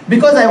logical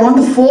because I want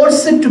to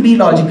force it to be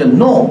logical.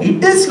 No,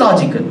 it is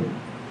logical.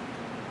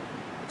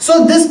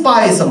 So this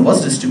payasam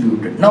was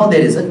distributed. Now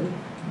there is a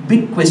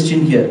big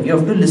question here. You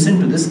have to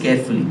listen to this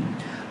carefully.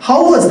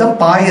 How was the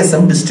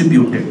payasam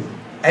distributed?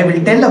 I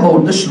will tell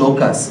about the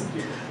shlokas.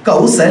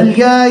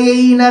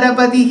 Kausalyayai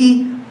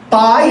narapatihi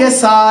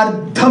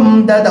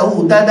payasardham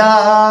dadau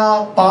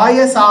tada.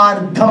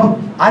 Payasardham.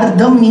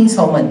 Ardham means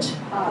how much?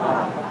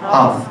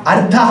 Half.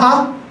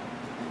 Ardhaha?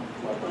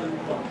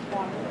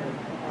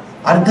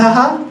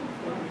 Ardhaha?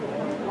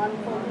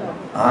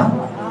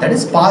 That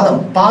is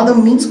padam.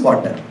 Padam means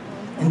quarter.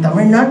 In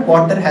Tamil Nadu,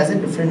 quarter has a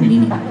different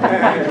meaning.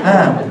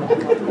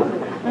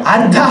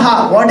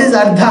 Ardhaha. What is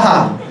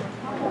ardhaha?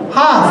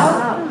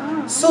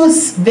 Half. So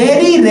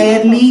very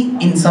rarely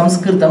in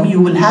Sanskritam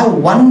you will have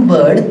one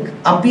word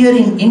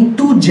appearing in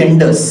two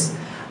genders.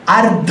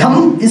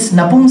 Ardham is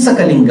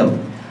Napumsakalingam.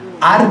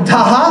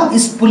 Ardhaha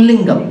is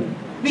Pullingam.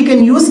 We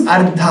can use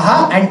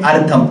ardhaha and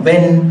ardham.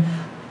 When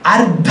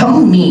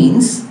ardham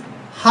means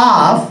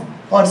half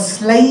or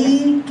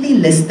slightly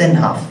less than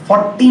half.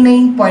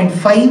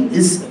 49.5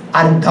 is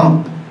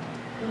ardham.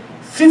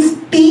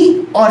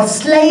 50 or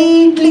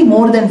slightly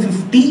more than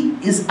 50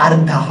 is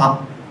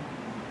ardhaha.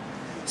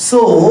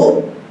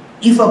 So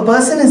if a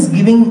person is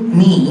giving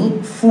me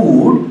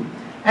food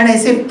and I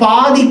say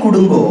Padi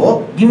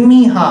Kudungo, give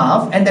me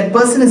half, and that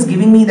person is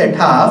giving me that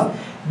half,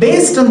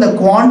 Based on the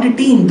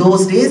quantity in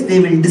those days, they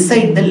will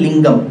decide the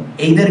lingam.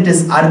 Either it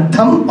is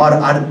ardham or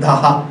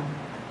ardhaha.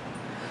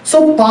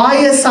 So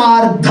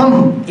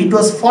payasardham, it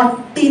was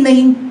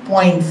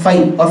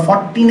 49.5 or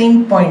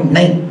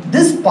 49.9.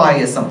 This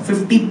payasam,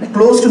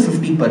 close to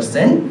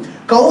 50%.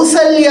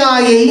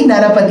 Kausalyayai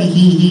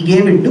narapatihi, he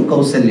gave it to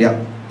Kausalya.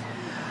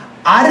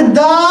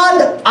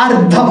 Ardad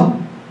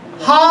ardham,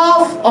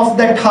 half of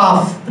that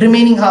half,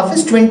 remaining half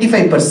is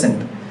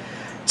 25%.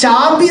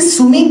 Chapi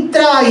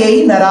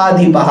Sumitrayai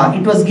naradhipaha,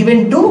 it was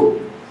given to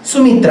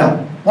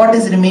Sumitra. What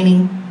is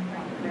remaining?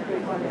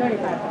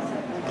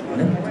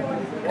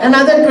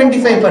 Another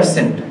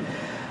 25%.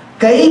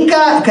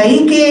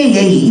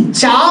 Kaikeyai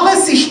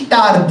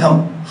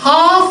Chavasishtardham,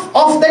 half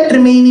of that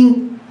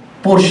remaining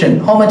portion,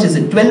 how much is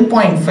it?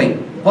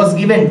 12.5 was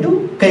given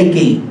to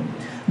Kaikeyi.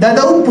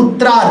 Dadau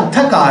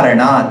Putrartha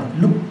Karanat.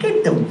 Look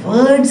at the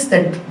words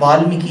that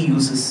Valmiki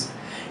uses.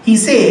 He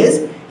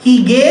says,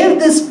 he gave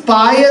this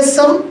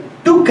payasam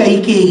to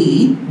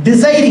Kaikeyi,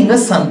 desiring a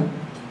son.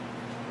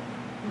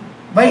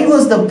 Why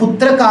was the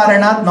Putra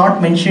Karanat not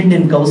mentioned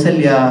in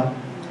Kausalya?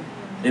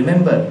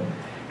 Remember,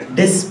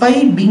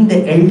 despite being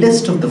the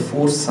eldest of the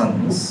 4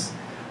 sons,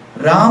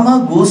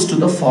 Rama goes to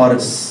the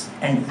forest,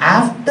 and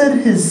after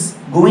his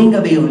going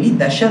away only,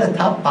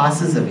 Dasharatha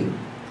passes away.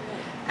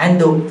 And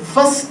the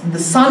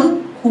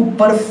son who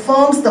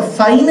performs the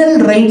final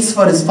rites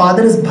for his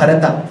father is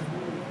Bharata.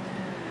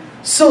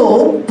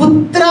 So,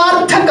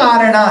 Putrartha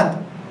Karanat,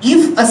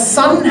 if a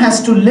son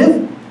has to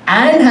live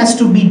and has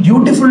to be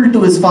dutiful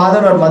to his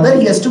father or mother,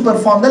 he has to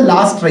perform the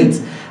last rites.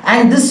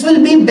 And this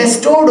will be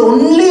bestowed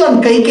only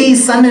on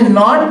Kaikeyi's son and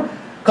not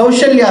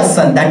Kaushalya's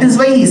son. That is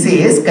why he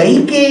says,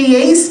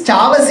 Kaikeyi's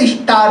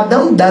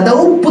Chavasishtardam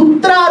dadau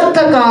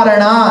Putrartha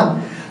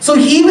Karanat. So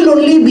he will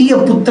only be a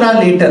Putra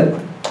later.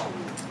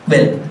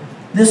 Well,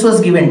 this was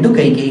given to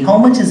Kaikeyi. How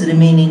much is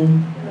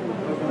remaining?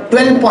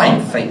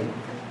 12.5.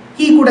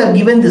 He could have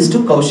given this to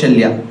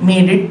Kaushalya,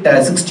 made it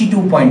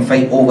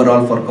 62.5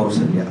 overall for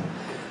Kaushalya.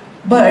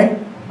 But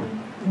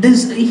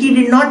he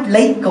did not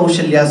like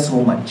Kaushalya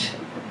so much.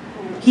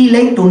 He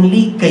liked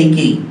only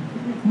Kaikeyi.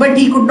 But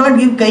he could not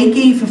give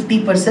Kaikeyi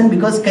 50%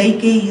 because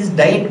Kaikeyi is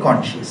diet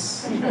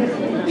conscious.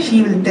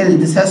 She will tell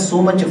this has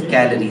so much of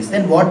calories.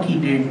 Then what he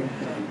did,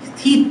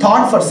 he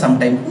thought for some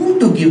time whom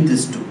to give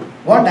this to.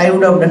 What I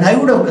would have done, I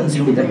would have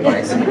consumed that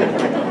poison.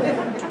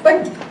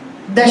 But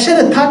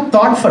Dasharatha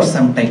thought for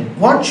some time,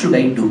 what should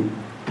I do?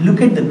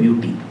 Look at the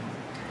beauty.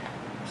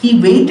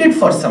 He waited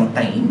for some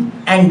time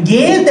and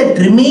gave that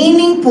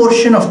remaining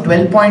portion of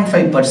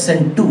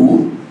 12.5%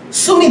 to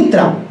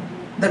Sumitra.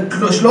 The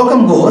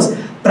shlokam goes,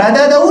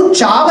 Pradadau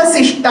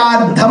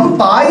Chavasishtardham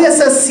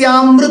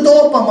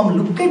Payasasyamrutopamam.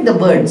 Look at the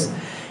words.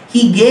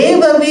 He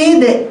gave away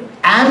the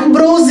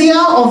ambrosia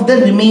of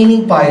the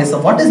remaining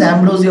payasam. What is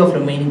ambrosia of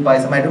remaining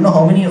payasam? I don't know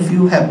how many of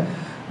you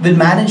will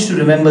manage to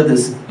remember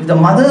this. If the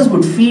mothers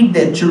would feed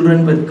their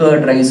children with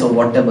curd rice or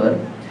whatever,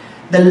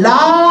 the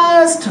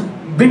last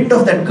bit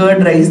of that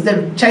curd rice,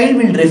 the child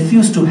will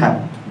refuse to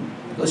have.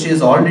 Because she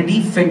has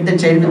already fed the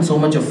child with so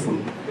much of food.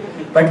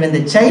 But when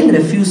the child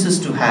refuses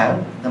to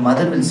have, the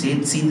mother will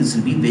say, see, this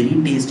will be very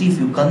tasty. If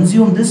you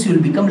consume this, you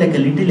will become like a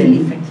little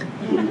elephant.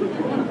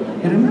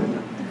 You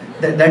remember?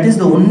 That is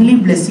the only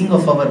blessing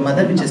of our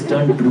mother which has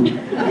turned true.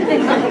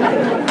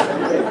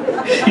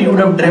 She would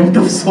have dreamt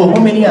of so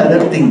many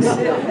other things.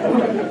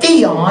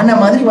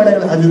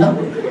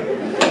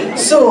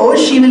 So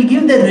she will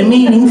give the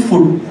remaining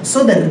food.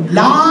 So the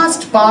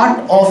last part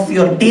of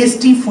your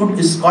tasty food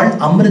is called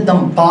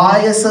Amritam.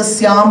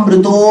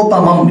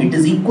 Payasasyamrutopamam. It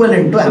is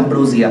equivalent to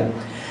ambrosia.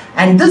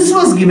 And this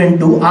was given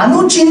to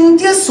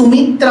Anuchintya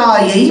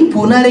Sumitrayai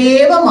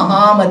Punareva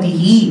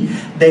Mahamatihi.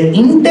 The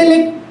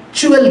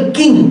intellectual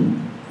king,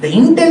 the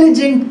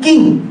intelligent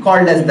king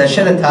called as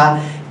Dasharatha,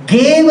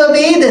 gave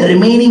away the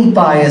remaining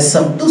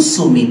payasam to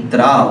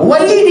Sumitra. Why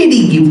did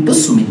he give to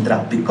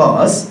Sumitra?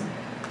 Because,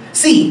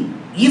 see,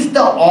 if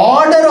the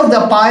order of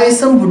the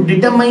payasam would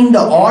determine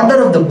the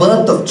order of the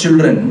birth of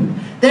children,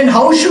 then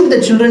how should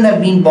the children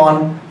have been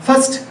born?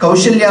 First,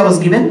 Kaushalya was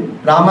given,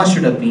 Rama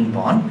should have been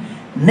born.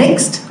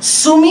 Next,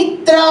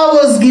 Sumitra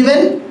was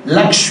given,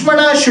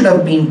 Lakshmana should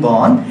have been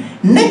born.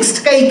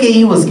 Next,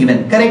 Kaikeyi was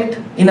given, correct?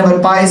 In our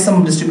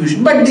payasam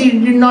distribution. But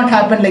it did not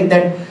happen like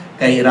that.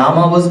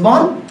 Rama was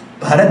born,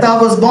 Bharata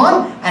was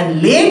born,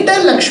 and later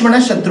Lakshmana,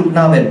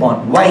 Shatrughna were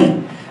born.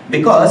 Why?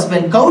 Because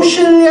when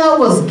Kaushalya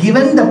was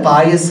given the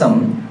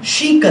payasam,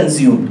 she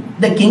consumed.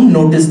 The king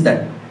noticed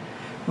that.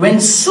 When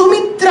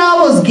Sumitra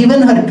was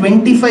given her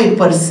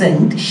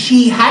 25%,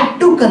 she had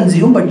to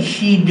consume, but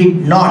she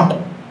did not.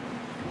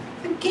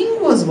 The king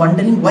was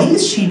wondering, why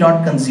is she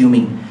not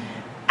consuming?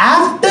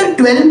 After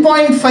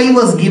 12.5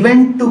 was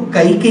given to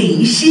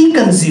Kaikeyi, she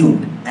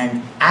consumed.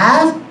 And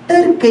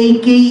after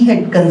Kaikeyi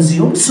had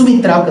consumed,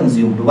 Sumitra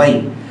consumed.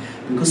 Why?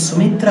 Because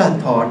Sumitra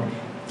thought,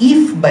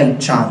 if by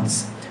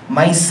chance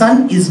my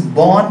son is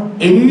born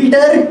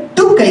elder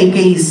to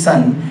Kaikeyi's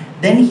son,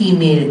 then he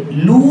may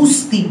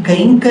lose the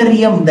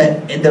kainkaryam,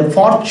 the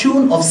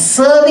fortune of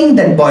serving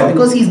that boy,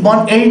 because he is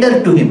born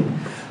elder to him.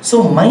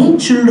 So my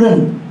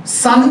children,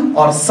 son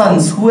or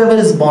sons, whoever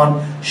is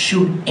born,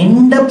 should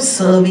end up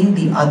serving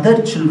the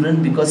other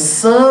children, because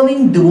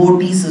serving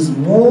devotees is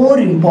more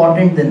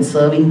important than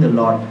serving the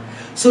Lord.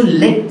 So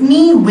let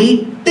me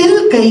wait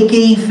till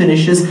Kaikeyi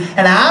finishes,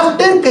 and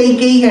after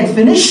Kaikeyi had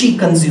finished, she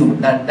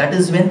consumed. That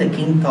is when the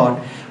king thought,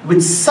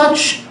 with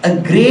such a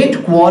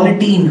great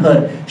quality in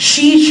her,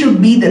 she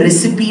should be the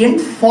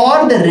recipient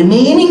for the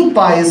remaining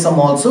payasam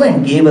also,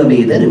 and gave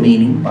away the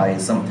remaining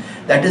payasam.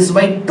 That is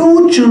why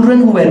 2 children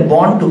who were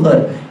born to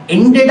her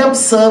ended up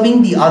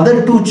serving the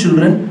other 2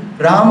 children.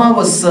 Rama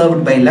was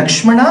served by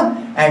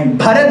Lakshmana and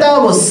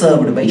Bharata was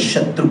served by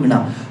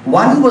Shatrughna.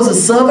 One was a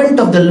servant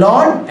of the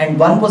Lord and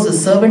one was a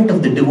servant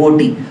of the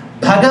devotee.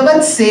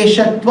 Bhagavat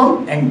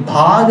Seshatvam and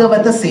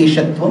Bhagavata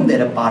Seshatvam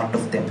were a part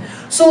of them.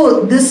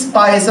 So this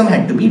payasam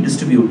had to be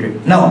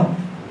distributed. Now,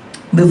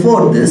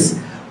 before this,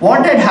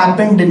 what had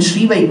happened in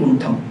Sri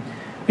Vaikuntham?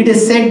 It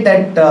is said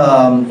that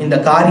in the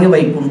Karya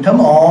Vaikuntham,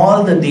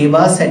 all the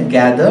devas had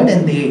gathered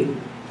and they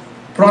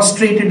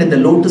prostrated at the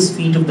lotus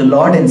feet of the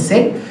Lord and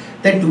said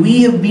that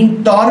we have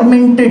been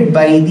tormented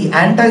by the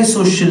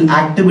antisocial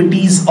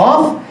activities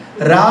of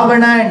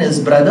Ravana and his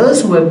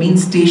brothers who have been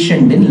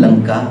stationed in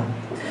Lanka.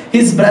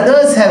 His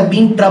brothers have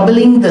been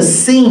troubling the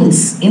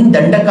saints in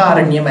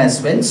Dandakaranyam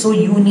as well. So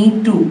you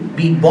need to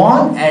be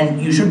born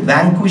and you should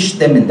vanquish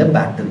them in the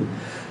battle.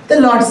 The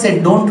Lord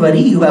said, don't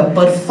worry, you have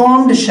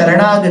performed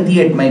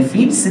Sharanagati at my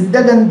feet.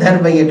 Siddha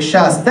Gandharva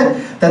Yakshasta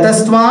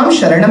Tatastvam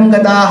Sharanam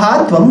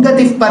Gataha Tvam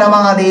Gatif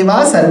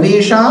Paramadeva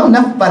Sarvesham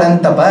Nah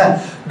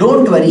Parantapa.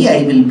 Don't worry,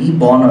 I will be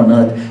born on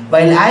earth.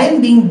 While I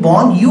am being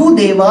born, you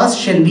devas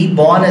shall be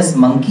born as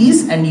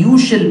monkeys and you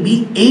shall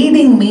be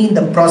aiding me in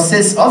the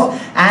process of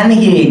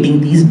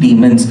annihilating these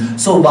demons.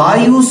 So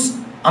Vayu's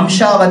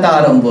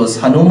Amshavataram was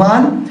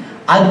Hanuman,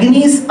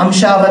 Agni's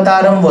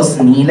Amshavataram was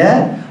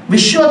Neela,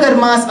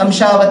 Vishwakarma's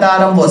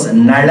Amshavataram was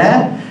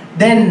Nala,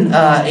 then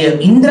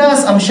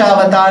Indra's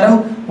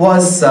Amshavataram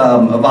was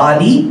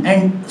Vali,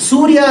 and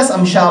Surya's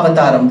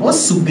Amshavataram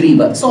was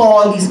Sugriva. So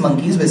all these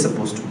monkeys were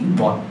supposed to be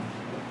born.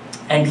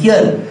 And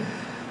here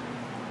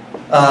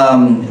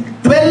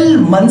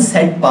 12 months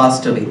had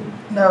passed away.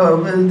 Now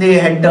they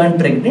had turned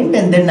pregnant,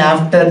 and then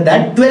after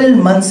that 12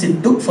 months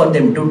it took for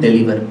them to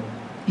deliver.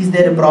 Is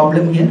there a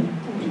problem here?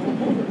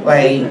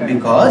 Why?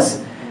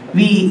 Because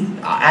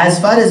as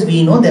far as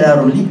we know, there are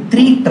only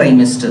 3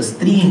 trimesters.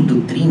 3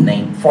 into 3,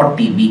 9,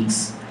 40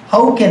 weeks.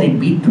 How can it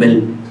be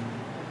 12?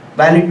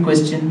 Valid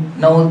question.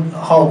 Now,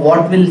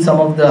 what will some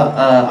of the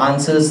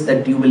answers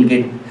that you will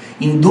get?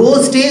 In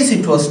those days,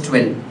 it was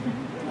 12.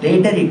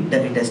 Later,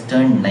 it has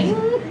turned 9.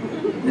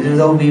 This is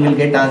how we will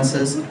get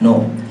answers?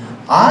 No.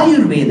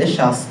 Ayurveda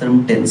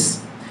Shastram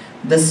tells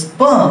the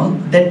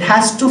sperm that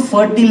has to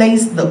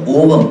fertilize the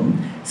ovum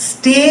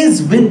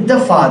stays with the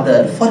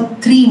father for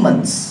 3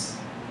 months.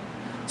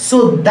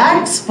 So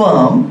that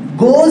sperm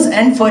goes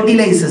and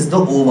fertilizes the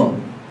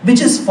ovum,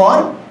 which is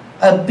for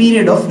a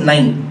period of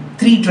 9,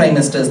 3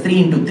 trimesters,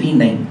 3 into 3,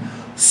 9.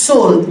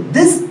 So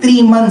this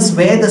 3 months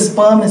where the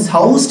sperm is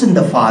housed in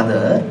the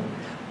father,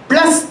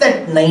 plus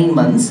that 9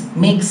 months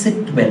makes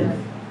it 12.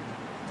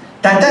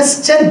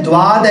 Tatascha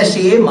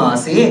dvadashe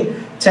mase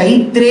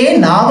chaitre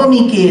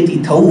navamike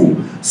tithau.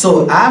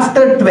 So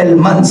after 12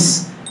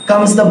 months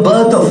comes the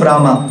birth of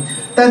Rama.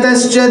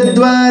 Tatascha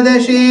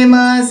dvadashe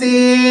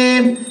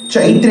mase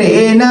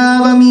Chaitre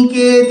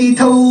navamike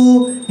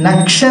tithau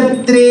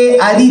nakshatre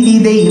aditi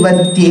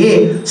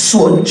deivatye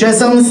swachya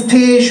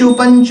samstheshu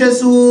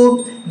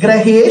panchasu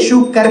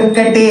graheshu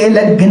karkate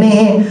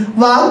lagne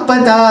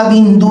vapata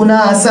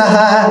vinduna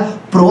saha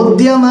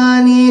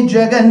prodyamane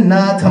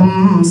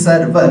jagannatham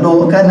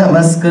sarvaloka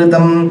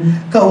namaskritam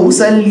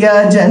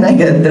kausalya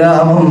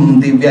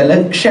janayadramam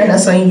divyalakshana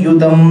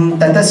sanyutam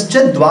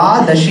tatascha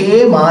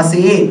dvadashe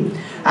mase.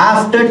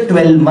 After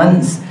 12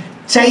 months,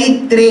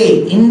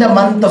 Chaitre, in the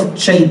month of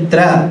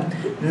Chaitra,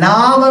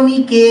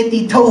 Navami ke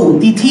tithau,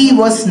 Tithi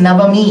was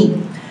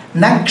Navami,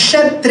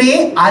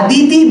 Nakshatre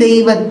Aditi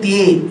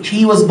Deivatye,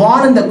 she was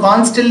born in the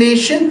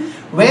constellation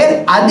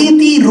where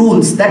Aditi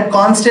rules. That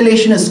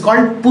constellation is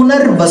called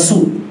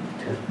Punarvasu.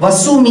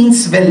 Vasu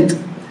means wealth.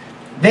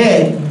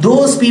 Where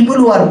those people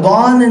who are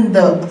born in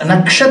the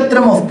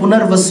Nakshatram of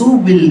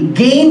Punarvasu will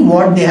gain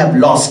what they have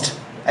lost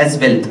as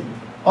wealth.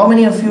 How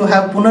many of you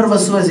have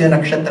Punarvasu as your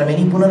Nakshatram?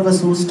 Any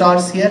Punarvasu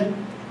stars here?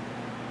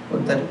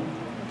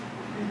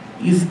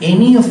 If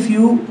any of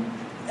you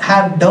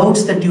have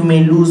doubts that you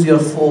may lose your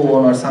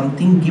phone or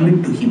something, give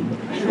it to him.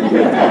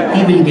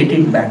 He will get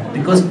it back.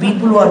 Because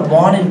people who are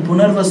born in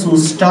Punarvasu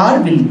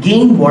star will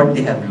gain what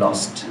they have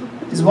lost.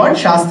 This is what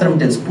Shastram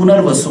tells,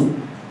 Punarvasu.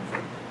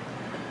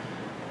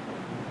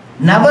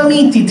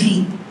 Navami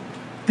Tithi.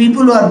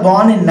 People who are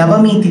born in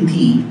Navami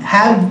Tithi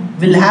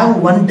will have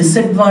one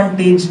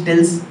disadvantage,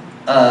 tells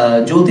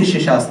Jyotisha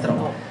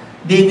Shastram.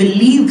 They will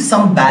leave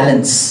some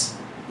balance.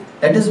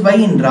 That is why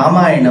in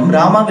Ramayanam,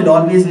 Rama will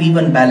always leave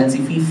one balance.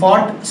 If he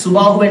fought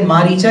Subahu and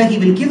Maricha, he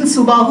will kill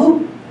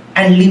Subahu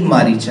and leave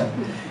Maricha.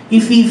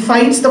 If he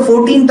fights the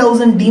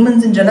 14,000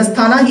 demons in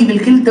Janasthana, he will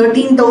kill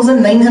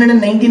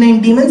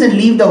 13,999 demons and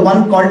leave the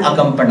one called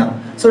Akampana.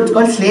 So it's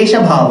called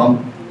Slesha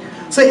Bhavam.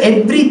 So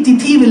every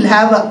tithi will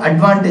have an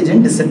advantage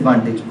and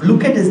disadvantage.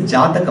 Look at his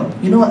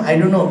Jatakam. You know, I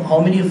don't know how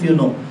many of you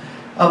know.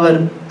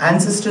 Our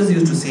ancestors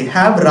used to say,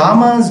 have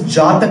Rama's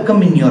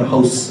Jatakam in your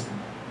house.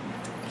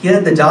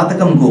 Here the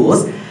Jatakam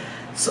goes,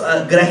 so,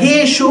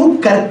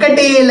 Graheshu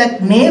Karkate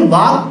Lakne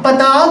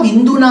Vakpata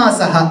Vinduna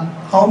Saha.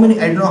 How many,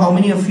 I don't know how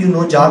many of you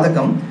know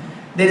Jatakam.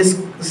 There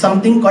is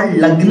something called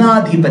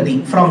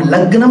Lagnadhipati. From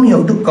Lagnam you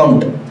have to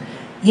count.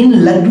 In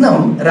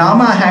Lagnam,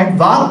 Rama had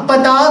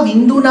Vakpata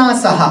Vinduna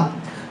Saha.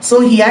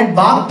 So he had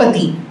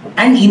Vakpati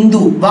and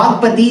Indu.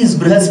 Vakpati is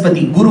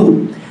Brihaspati,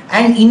 Guru.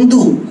 And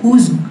Indu, who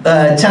is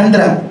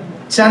Chandra.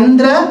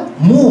 Chandra,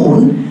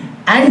 Moon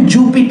and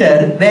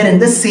Jupiter were in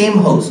the same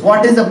house.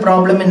 What is the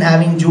problem in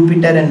having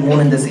Jupiter and Moon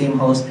in the same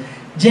house?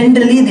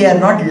 Generally, they are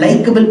not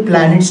likable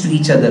planets to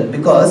each other,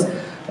 because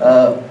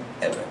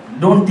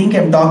don't think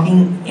I'm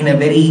talking in a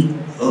very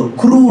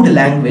crude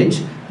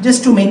language.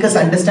 Just to make us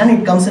understand,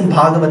 it comes in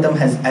Bhagavatam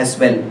as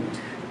well.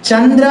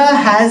 Chandra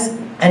has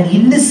an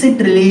illicit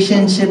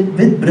relationship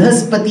with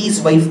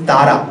Brihaspati's wife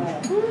Tara.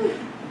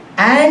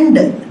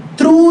 And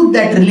through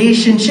that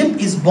relationship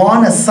is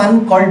born a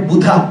son called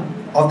Buddha.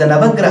 Of the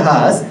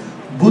Navagrahas,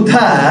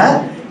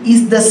 Buddha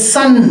is the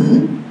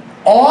son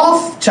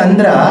of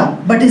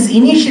Chandra, but his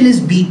initial is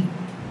B.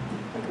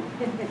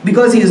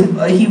 Because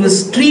he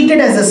was treated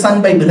as a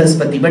son by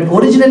Brihaspati, but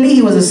originally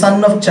he was a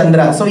son of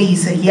Chandra. So he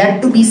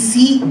had to be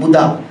C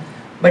Buddha.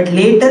 But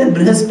later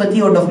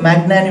Brihaspati, out of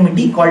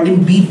magnanimity, called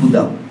him B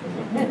Buddha.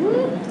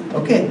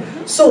 Okay,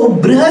 so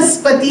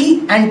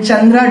Brihaspati and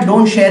Chandra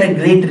don't share a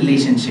great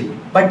relationship.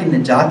 But in a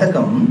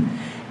Jatakam,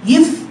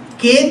 if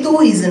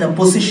Ketu is in a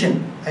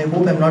position, I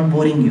hope I'm not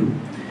boring you.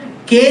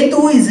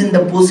 Ketu is in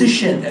the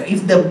position,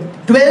 if the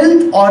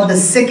 12th or the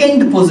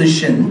 2nd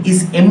position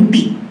is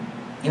empty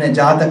in a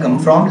Jatakam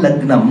from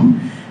Lagnam,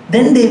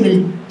 then they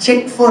will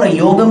check for a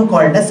yogam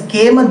called as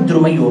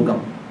Kemadruma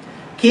Yogam.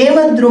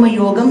 Kemadruma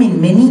Yogam in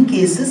many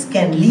cases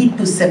can lead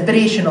to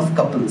separation of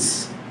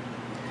couples.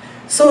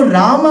 So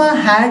Rama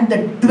had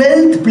the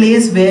 12th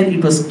place where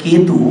it was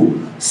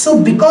Ketu.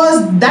 So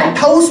because that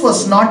house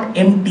was not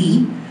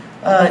empty,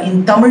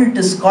 in Tamil it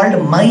is called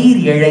Mayir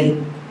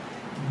Yelai.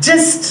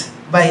 Just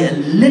by a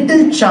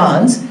little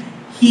chance,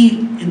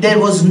 there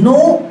was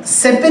no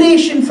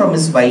separation from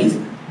his wife,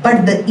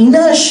 but the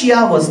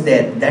inertia was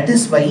there. That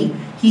is why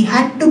he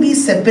had to be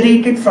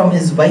separated from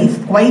his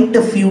wife quite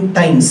a few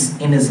times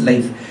in his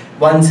life.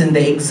 Once in the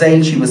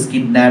exile, she was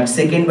kidnapped.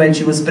 Second, when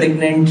she was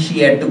pregnant, she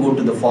had to go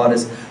to the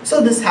forest. So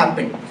this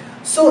happened.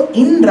 So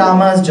in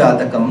Rama's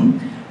Jatakam,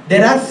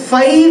 there are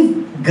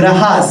 5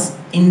 grahas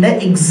in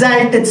the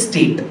exalted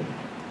state.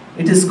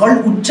 It is called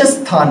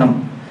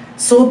Uchasthanam.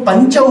 So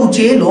Pancha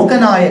Uche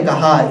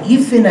Lokanayakaha,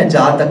 if in a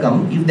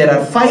Jatakam, if there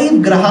are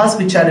 5 grahas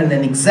which are in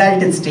an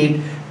exalted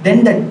state,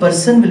 then that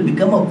person will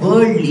become a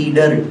world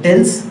leader,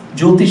 tells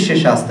Jyotishya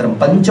Shastram.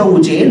 Pancha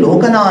Uche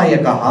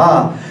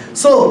Lokanayakaha.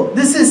 So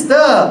this is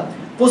the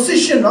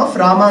position of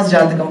Rama's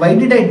Jatakam. Why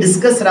did I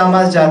discuss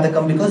Rama's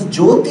Jatakam? Because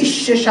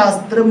Jyotishya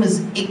Shastram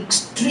is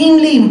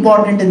extremely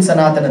important in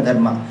Sanatana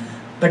Dharma,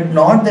 but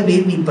not the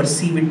way we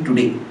perceive it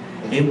today.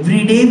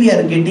 Every day we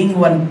are getting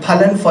one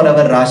phalan for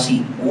our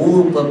Rashi.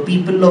 Oh,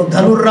 people of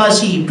Dhanur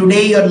Rashi,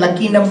 today your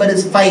lucky number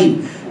is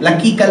 5,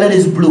 lucky color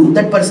is blue.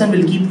 That person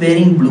will keep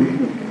wearing blue.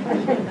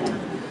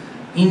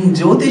 In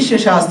Jyotishya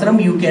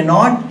Shastram, you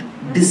cannot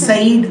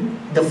decide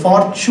the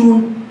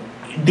fortune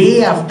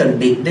day after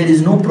day. There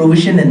is no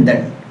provision in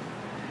that.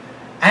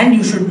 And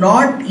you should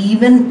not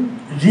even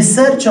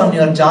research on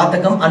your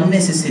Jatakam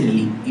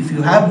unnecessarily. If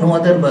you have no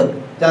other work,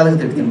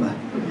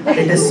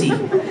 let us see.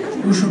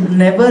 You should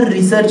never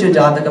research your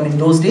Jatakam. In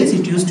those days,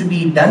 it used to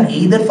be done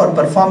either for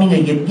performing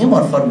a yajnam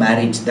or for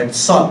marriage.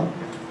 That's all.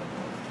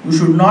 You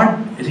should not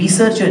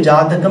research your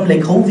Jatakam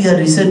like how we are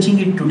researching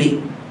it today.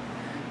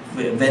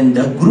 When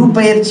the Guru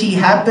Payarchi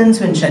happens,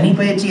 when Shani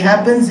Payarchi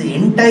happens, the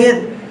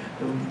entire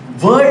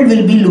world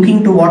will be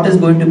looking to what is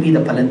going to be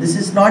the phalan. This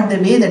is not the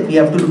way that we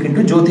have to look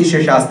into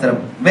Jyotishya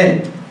Shastram.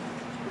 Well,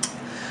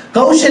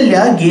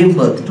 Kaushalya gave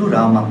birth to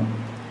Rama.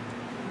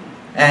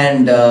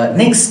 And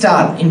next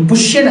star in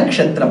Pushya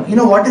Nakshatram. You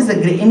know what is the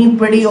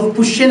anybody of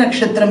Pushya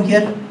Nakshatram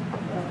here?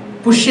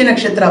 Pushya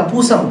Nakshatra,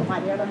 Pusam.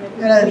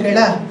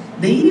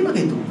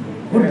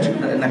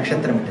 Good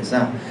Nakshatram it is.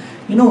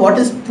 You know what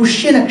is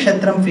Pushya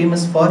Nakshatram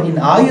famous for? In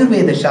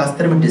Ayurveda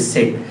Shastram it is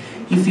said,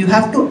 if you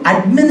have to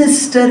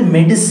administer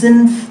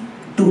medicine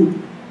to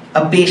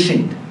a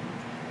patient,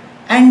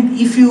 and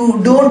if you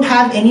don't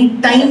have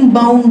any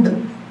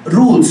time-bound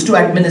rules to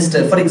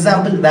administer, for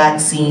example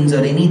vaccines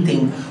or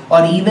anything,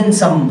 or even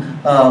some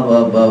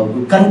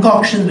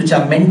concoctions which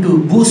are meant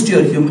to boost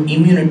your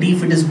immunity,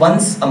 if it is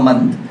once a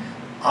month,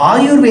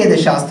 Ayurveda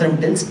Shastram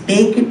tells,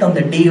 take it on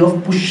the day of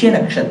Pushya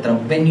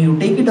Nakshatram. When you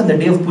take it on the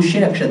day of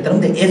Pushya Nakshatram,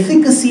 the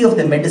efficacy of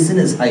the medicine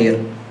is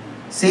higher,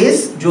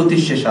 says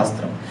Jyotishya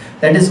Shastram.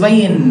 That is why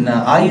in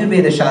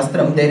Ayurveda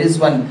Shastram there is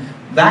one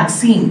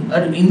vaccine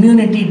or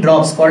immunity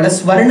drops called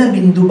as Swarna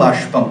Bindu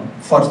Bashpam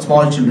for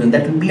small children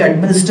that will be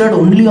administered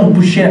only on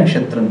Pushya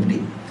Nakshatram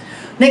day.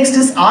 Next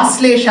is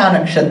Aslesha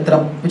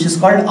Nakshatram, which is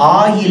called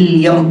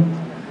Ayilyam,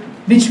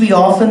 which we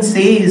often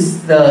say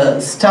is the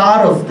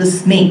star of the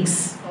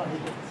snakes.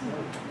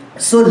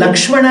 So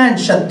Lakshmana and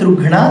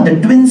Shatrughna,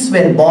 the twins,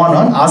 were born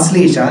on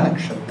Aslesha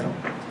Nakshatram.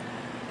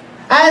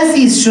 As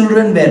these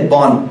children were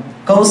born,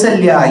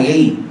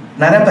 Kausalyayai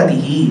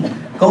Narapatihi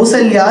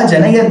Kausalya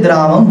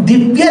Janayadramam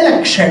Divya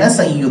Lakshana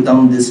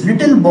Sanyutam, this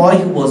little boy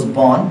who was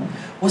born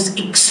was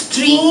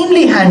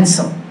extremely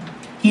handsome.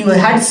 He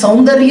had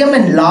Saundaryam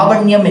and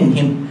Lavanyam in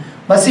him.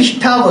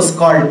 Vasishtha was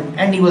called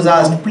and he was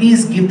asked,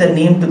 please give the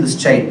name to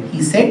this child.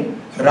 He said,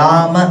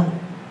 Rama.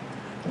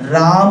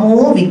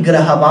 Ramo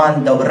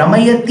Vigrahavan, the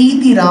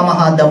Ramayatiti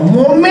Ramaha. The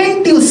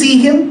moment you see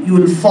him, you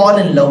will fall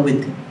in love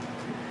with him.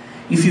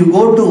 If you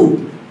go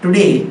to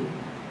today,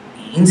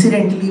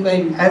 incidentally,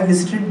 while I have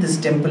visited this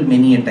temple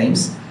many a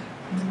times,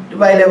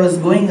 while I was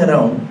going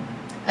around,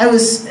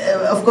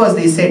 of course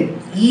they said,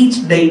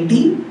 each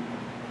deity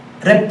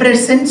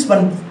represents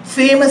one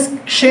famous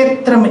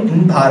kshetram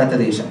in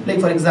Bharatadesha. Like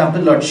for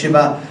example, Lord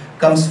Shiva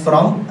comes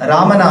from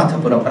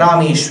Ramanathapuram,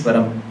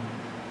 Rameshwaram.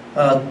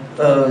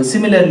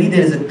 Similarly,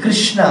 there is a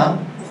Krishna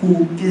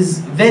who is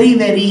very,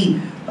 very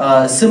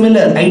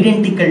similar,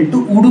 identical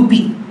to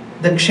Udupi,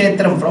 the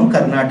kshetram from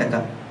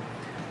Karnataka.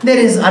 There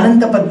is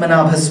Ananta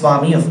Padmanabha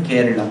Swami of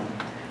Kerala.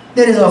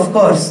 There is of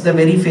course the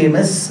very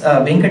famous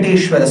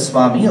Venkateshwara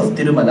Swami of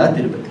Tirumala,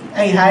 Tirupati.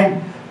 I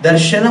had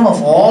darshanam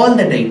of all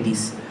the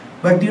deities.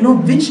 But you know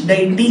which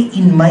deity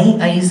in my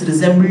eyes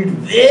resembled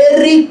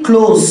very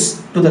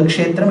close to the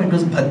kshetram? It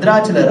was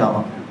Bhadrachala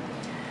Rama.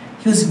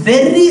 He was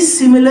very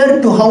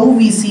similar to how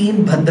we see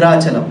in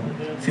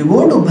Bhadrachalam. If you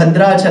go to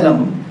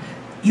Bhadrachalam,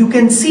 you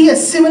can see a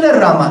similar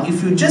Rama.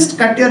 If you just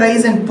cut your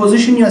eyes and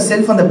position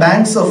yourself on the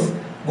banks of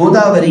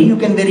Godavari, you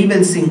can very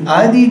well sing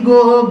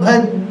Adigo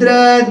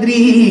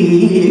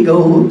Bhadradri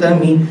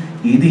Gautami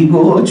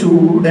Idigo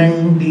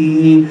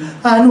Chudandi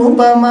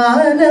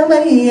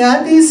Anupamanamai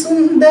Adi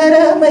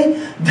Sundaramai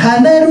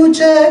Dhanaru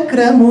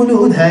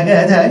Chakramulu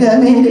Dhaga Dhaga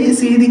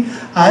Meresidi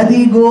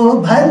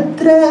Adigo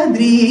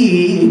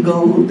Bhadradri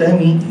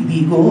Gautami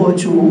Idigo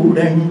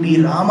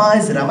Chudandi. Rama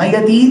is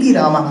Ramayatiti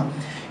Rama.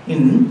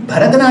 In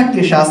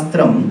Bharatanatyam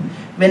Shastram,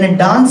 when a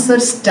dancer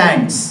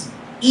stands,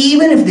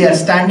 even if they are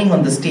standing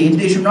on the stage,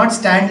 they should not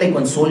stand like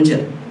one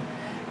soldier.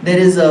 There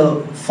is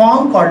a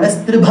form called as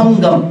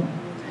Tribhangam,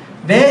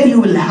 where you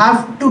will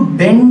have to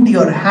bend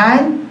your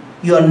hand,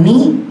 your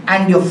knee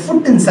and your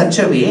foot in such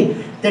a way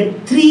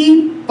that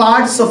three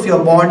parts of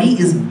your body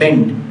is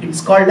bent.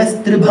 It's called as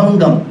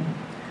Tribhangam.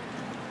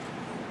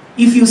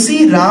 If you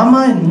see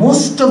Rama in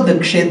most of the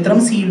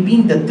kshetrams, he will be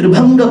in the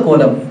Tribhanga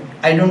Kolam.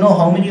 I don't know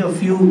how many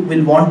of you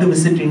will want to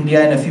visit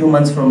India in a few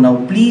months from now.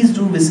 Please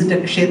do visit a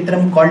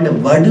kshetram called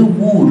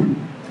Vaduvur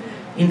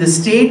in the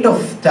state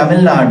of Tamil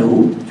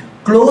Nadu.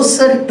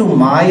 Closer to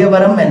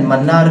Mayavaram and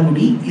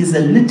Mannargudi is a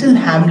little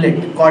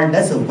hamlet called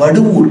as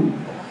Vaduvur.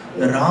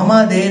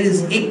 Rama there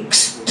is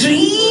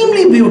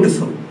extremely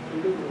beautiful.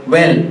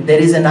 Well,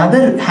 there is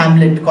another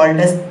hamlet called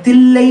as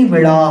Tillai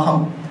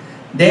Vidaham.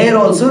 There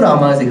also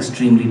Rama is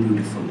extremely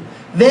beautiful.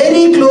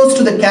 Very close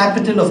to the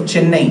capital of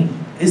Chennai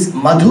is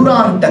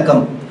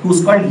Madhurantakam, who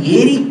is called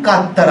Yeri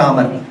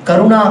Kattaramar,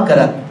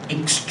 Karunakara,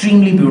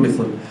 extremely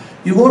beautiful.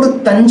 You go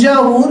to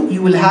Tanjavur,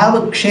 you will have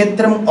a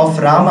kshetram of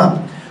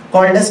Rama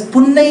called as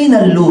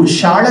Punnainallur,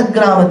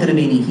 Shalagrama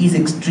Triveni. He is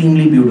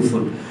extremely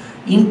beautiful.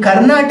 In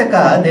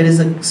Karnataka, there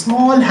is a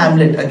small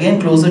hamlet, again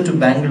closer to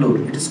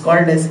Bangalore. It is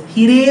called as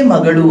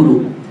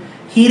Hiremagaduru.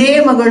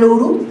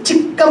 Hiremagaduru,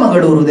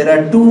 Chikamagaduru. There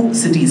are two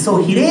cities.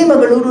 So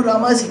Hiremagaduru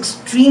Rama is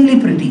extremely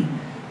pretty.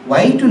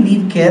 Why to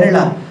leave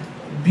Kerala?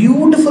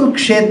 Beautiful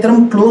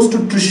kshetram close to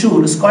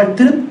Thrissur is called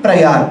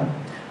Thiruprayar.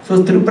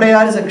 So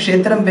Thiruprayar is a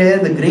kshetram where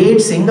the great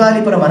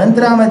Sengalipuram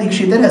Anantarama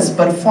Dikshitar has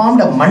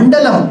performed a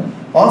mandalam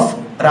of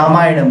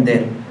Ramayanam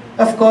there.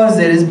 Of course,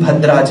 there is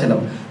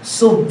Bhadrachalam.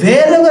 So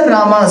wherever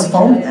Rama is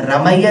found,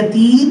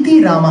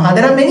 Ramayatiti Ramaha.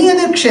 There are many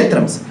other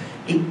kshetrams.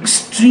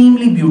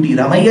 Extremely beauty.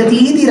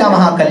 Ramayatiti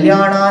Ramaha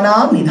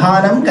Kalyananam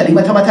Nidhanam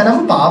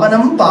Kalimathamathanam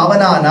Pavanam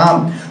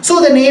Pavananam. So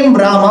the name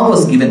Rama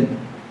was given.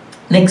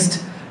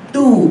 Next,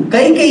 to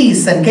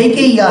Kaikeyi's son.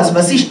 Kaikeyi asked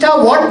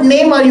Vasishtha, what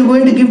name are you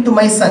going to give to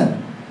my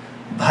son?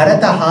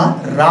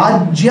 Bharataha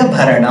Rajya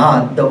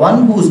Bharana. The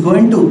one who is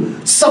going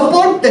to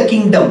support the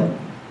kingdom,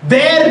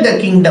 bear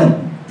the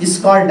kingdom, is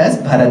called as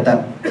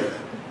Bharata.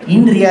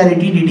 In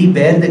reality, did he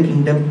bear the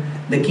kingdom?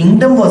 The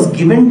kingdom was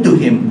given to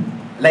him.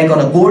 Like on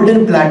a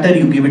golden platter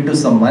you give it to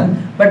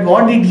someone. But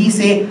what did he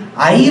say?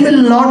 I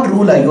will not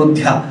rule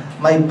Ayodhya.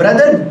 My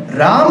brother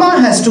Rama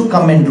has to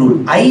come and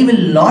rule. I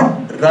will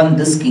not run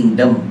this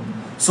kingdom.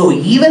 So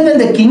even when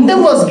the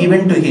kingdom was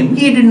given to him,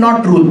 he did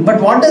not rule.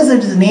 But what does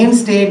his name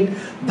state?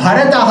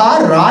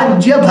 Bharataha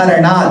Rajya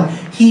Bharana.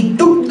 He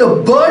took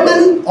the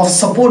burden of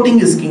supporting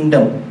his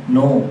kingdom.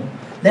 No.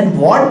 Then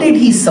what did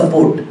he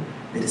support?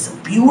 There is a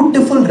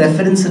beautiful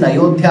reference in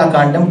Ayodhya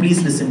Kandam.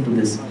 Please listen to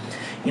this.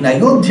 In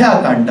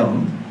Ayodhya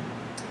Kandam,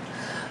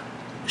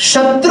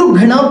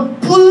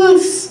 Shatrughna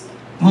pulls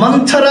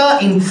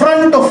Manthara in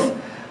front of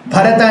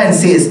Bharata and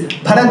says,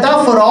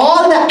 Bharata, for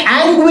all the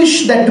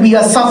anguish that we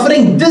are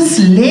suffering, this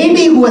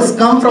lady who has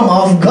come from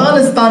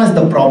Afghanistan is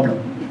the problem.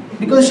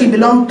 Because she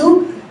belonged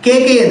to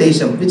KK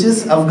Desham, which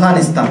is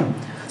Afghanistan.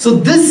 So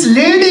this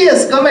lady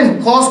has come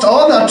and caused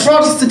all the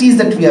atrocities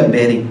that we are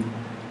bearing.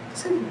 I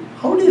said,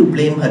 how do you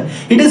blame her?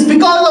 It is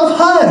because of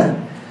her.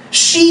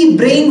 She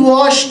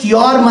brainwashed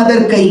your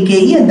mother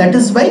Kaikeyi, and that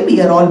is why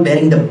we are all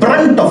bearing the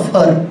brunt of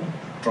her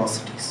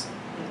atrocities.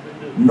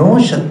 No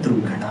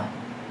Shatrughna.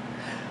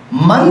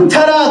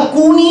 Manthara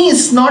Kuni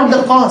is not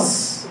the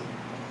cause.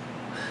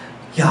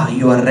 Yeah,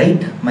 you are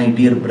right, my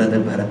dear brother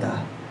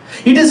Bharata.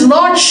 It is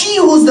not she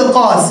who is the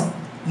cause.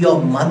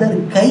 Your mother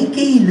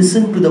Kaikeyi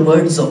listened to the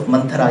words of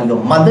Manthara.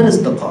 Your mother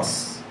is the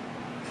cause.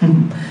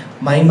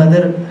 My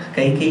mother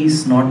Kaikeyi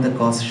is not the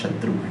cause,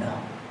 Shatrughna.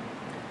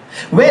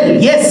 Well,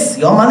 yes,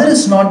 your mother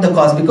is not the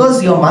cause,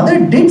 because your mother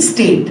did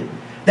state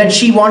that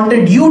she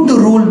wanted you to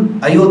rule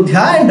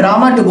Ayodhya and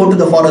Rama to go to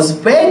the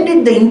forest. Where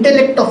did the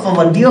intellect of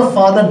our dear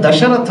father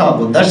Dasharatha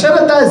go?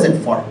 Dasharatha is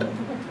at fault.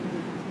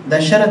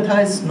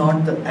 Dasharatha is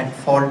not at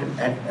fault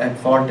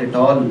at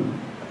all,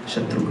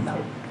 Shatrughna.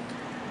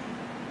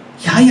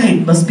 Yeah,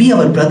 it must be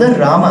our brother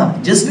Rama.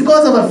 Just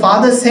because our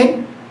father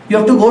said you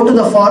have to go to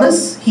the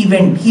forest, he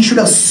went. He should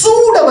have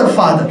sued our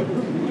father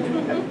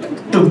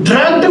to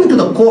drag him to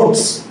the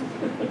courts.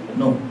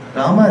 No,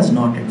 Rama is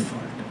not at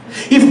fault.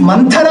 If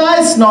Manthara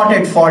is not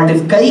at fault,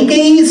 if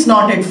Kaikeyi is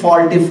not at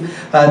fault, if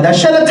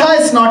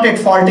Dasharatha is not at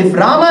fault, if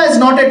Rama is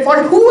not at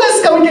fault, who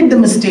has committed the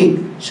mistake?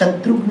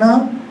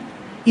 Shatrughna.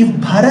 If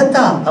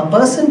Bharata, a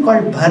person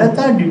called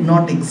Bharata did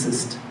not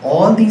exist,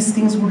 all these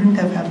things wouldn't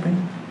have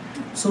happened.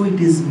 So it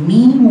is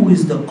me who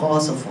is the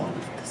cause of all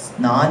of this.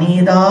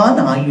 Naneda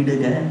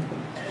naiduga.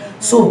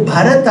 So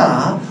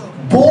Bharata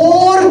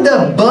bore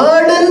the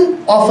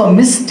burden of a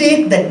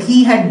mistake that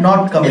he had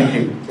not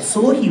committed.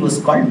 So he was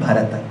called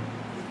Bharata.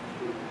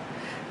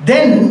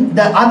 Then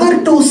the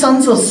other two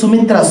sons was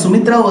Sumitra.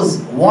 Sumitra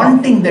was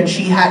wanting that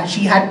she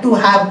had to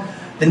have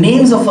the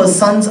names of her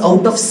sons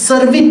out of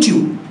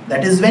servitude.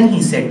 That is when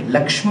he said,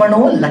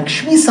 Lakshmano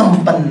Lakshmi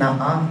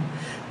Sampannaha.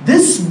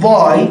 This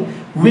boy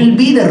will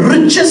be the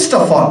richest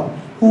of all.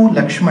 Who?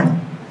 Lakshmana.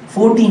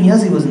 14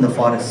 years he was in the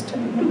forest.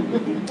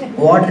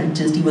 What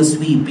richest? He was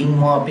sweeping,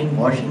 mopping,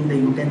 washing the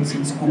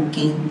utensils,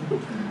 cooking.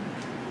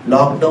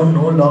 Lockdown,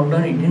 no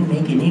lockdown, it didn't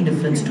make any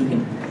difference to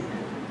him.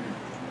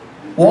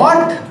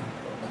 What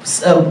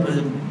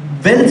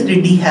wealth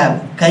did he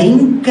have?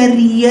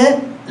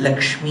 Kaikariya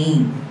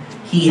Lakshmi.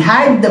 He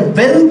had the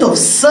wealth of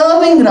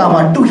serving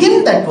Rama. To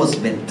him that was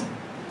wealth.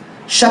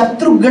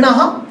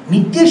 Shatrughna,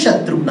 Nitya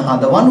Shatrughna,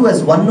 the one who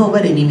has won over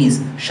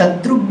enemies.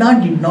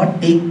 Shatrughna did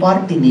not take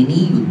part in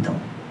any yuddham.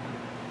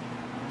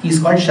 He is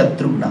called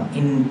Shatrughna.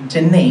 In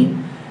Chennai,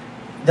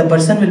 the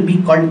person will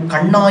be called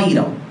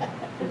Kannairam.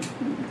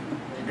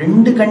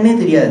 Rendu kanne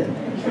theriyadu.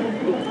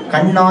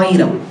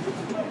 Kannairam.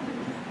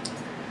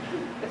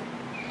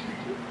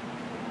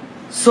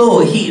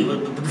 So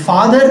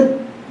father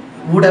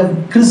would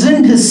have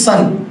christened his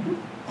son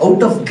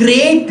out of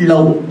great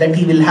love that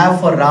he will have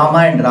for Rama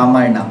and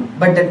Ramayana.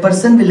 But that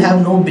person will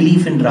have no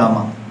belief in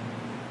Rama.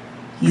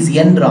 He is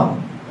Yen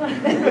Ram.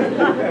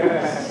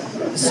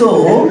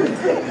 So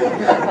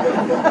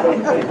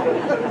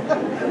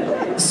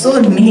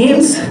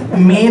names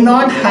may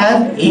not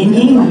have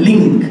any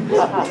link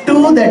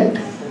to that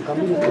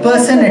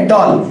person at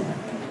all.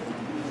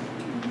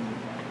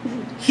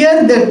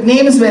 Here the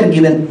names were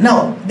given.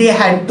 Now they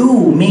had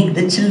to make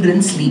the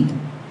children sleep.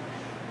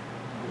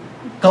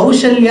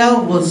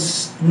 Kaushalya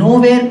was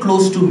nowhere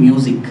close to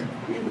music.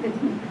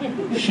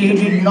 She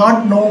did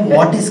not know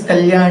what is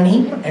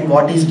Kalyani and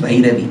what is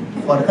Bhairavi.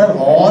 For her,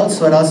 all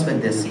swaras were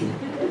the same.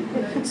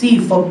 See,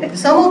 for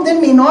some of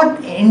them may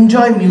not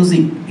enjoy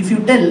music. If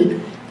you tell,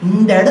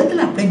 they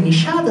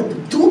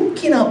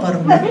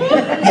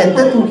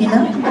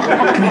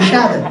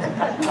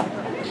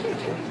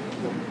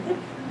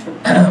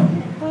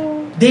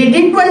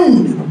did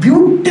one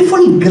beautiful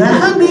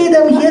Graha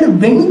Bedam here,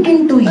 went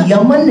into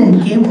Yaman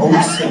and came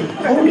outside.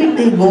 How did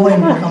they go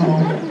and come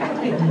out?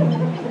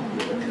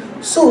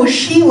 So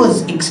she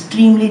was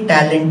extremely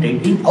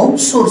talented in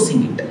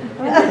outsourcing it.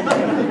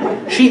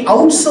 She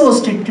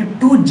outsourced it to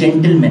two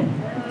gentlemen.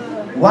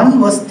 One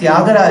was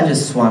Tyagaraja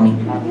Swami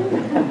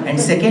and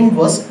second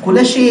was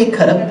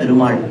Kulashekara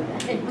Perumal.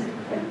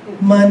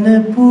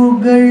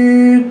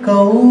 Manapugal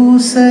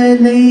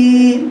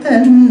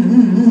Kausalaitan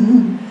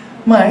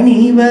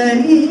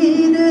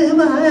Manivaid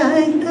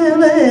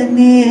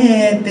Vaitavane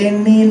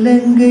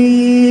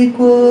Tenilangai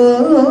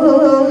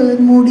Kor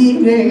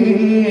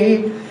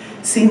Mudigal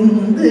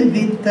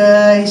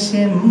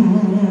Sindhavitaisham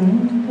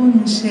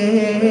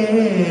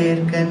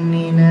Punsher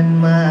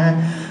Kanninanma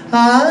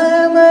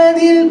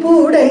Amadil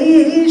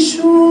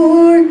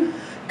Pudaishur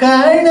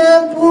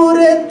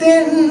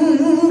Kanapuratin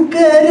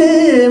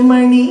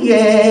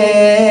Karamaniye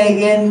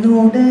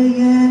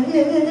Yenudaya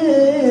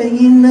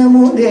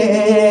Inamude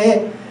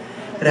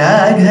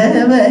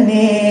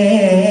Raghavane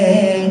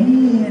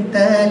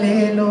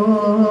Talelo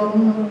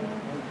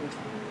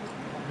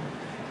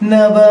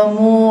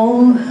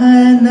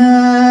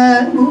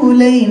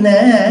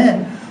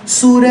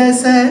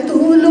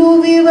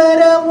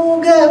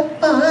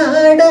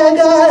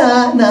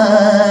na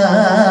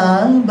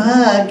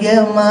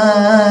bhagyama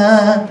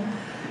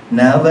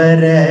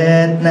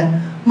navaratna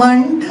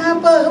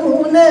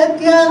mandapamuna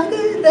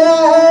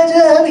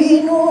tyagaraja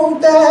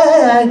vinuta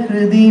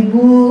hridi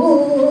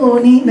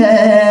bhunina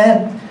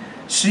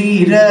Shri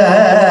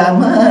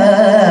Rama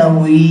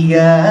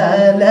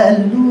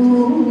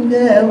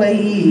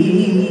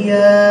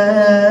Uyyalalugavaiya.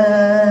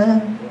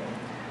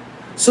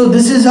 So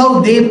this is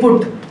how they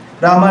put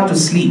Rama to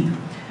sleep.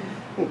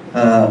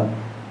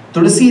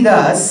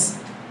 Tulsidas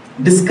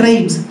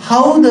describes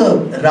how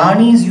the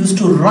Ranis used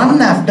to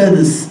run after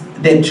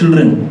their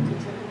children.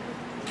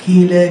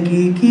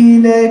 Kilaki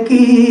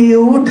kilaki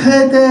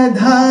uthata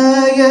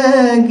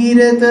dhaya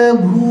girata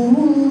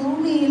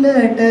bhumi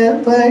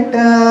lata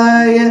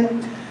pataya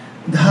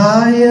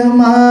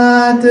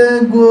धायमात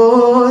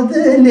गोद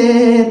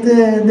लेत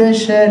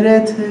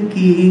दशरथ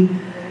की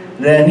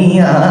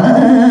रनिया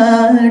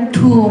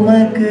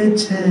ठुमक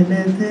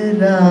चलत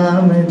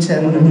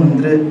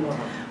रामचंद्र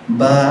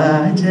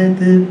बाजत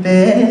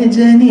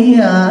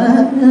पैजनिया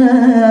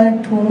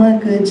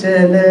ठुमक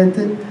चलत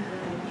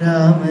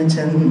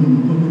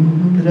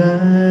Ramchandra.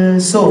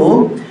 So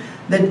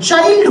the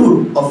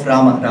childhood of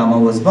Rama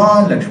was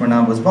born,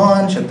 Lakshmana was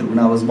born,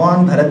 Shatrughna was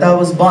born, Bharata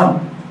was born.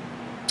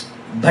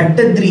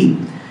 Bhattadri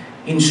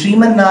in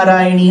Srimad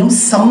Narayaniyam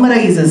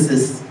summarizes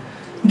this.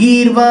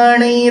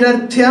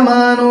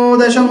 Girvanairarthyamano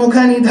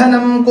dashamukha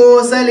nidhanam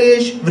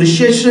kosalesh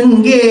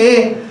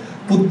vrishyashringe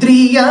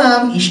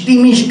putriyam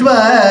ishtimishtva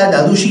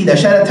dadushi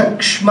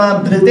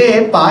dasharathaksma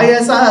bhrite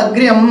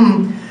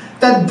payasagryam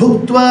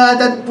tadbhuktva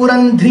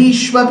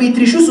tadpurandhrishvapi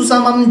trishu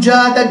susamam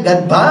jata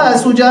gadbha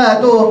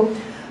sujato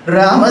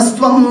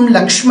ramastvam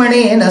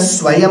lakshmanena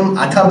swayam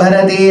atha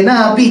bharatena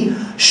api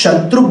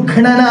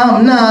Shatrughna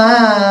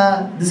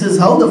namna. This is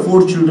how the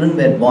 4 children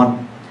were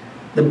born.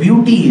 The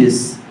beauty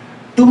is,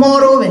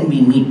 tomorrow when we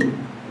meet,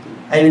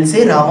 I will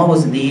say Rama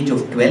was at the age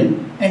of 12,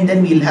 and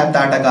then we will have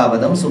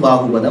Tatakavadam,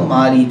 Subahuvadam,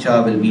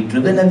 Maricha will be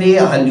driven away,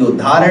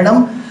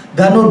 Ahalyodharanam,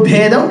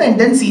 Dhanurbhedam, and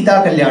then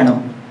Sita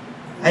Kalyanam.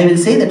 I will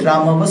say that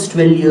Rama was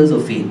 12 years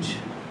of age.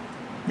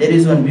 There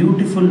is one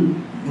beautiful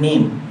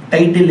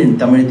title in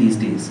Tamil these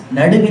days.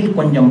 Naduvil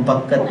konjam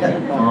pakkatta.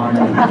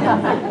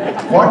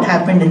 What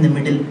happened in the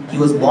middle? He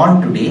was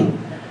born today.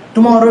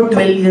 Tomorrow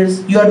 12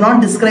 years. You are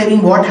not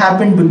describing what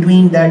happened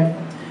between that.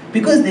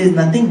 Because there is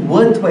nothing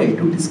worthwhile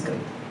to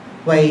describe.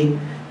 Why?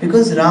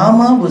 Because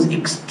Rama was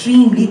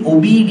extremely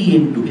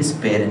obedient to his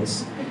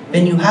parents.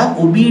 When you have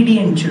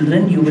obedient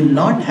children, you will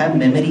not have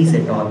memories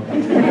at all.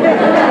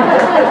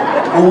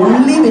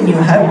 Only when you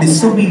have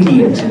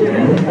disobedient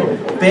children,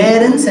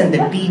 parents and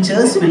the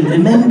teachers will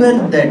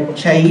remember that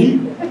child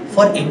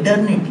for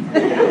eternity.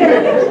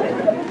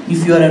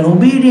 If you are an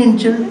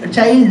obedient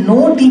child,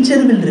 no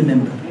teacher will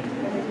remember.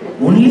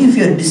 Only if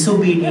you are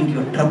disobedient, you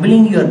are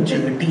troubling your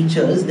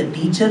teachers, the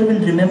teacher will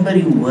remember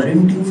you.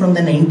 Weren't you from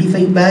the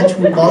 95 batch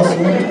who caused so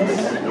much?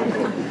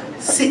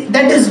 See,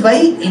 that is why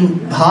in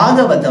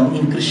Bhagavatam,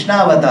 in Krishna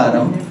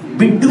Avataram,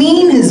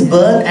 between his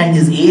birth and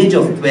his age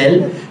of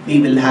 12, we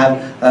will have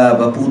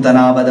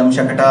Putanavadam,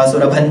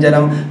 Shakatasura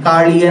Bhanjanam,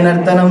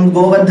 Kaliyanartanam,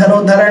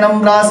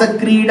 Govardhanodharanam, Rasa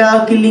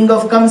Krida, killing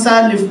of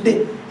Kamsa,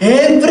 lifting.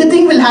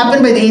 Everything will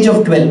happen by the age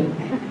of 12.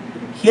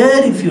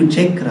 Here if you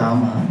check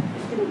Rama,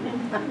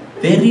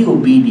 very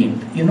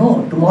obedient. You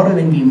know, tomorrow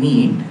when we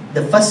meet,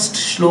 the first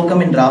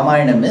shlokam in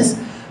Ramayana is,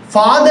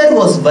 father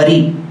was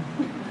worried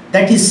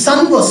that his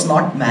son was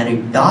not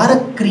married.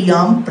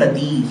 Darakriyam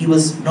Prati. He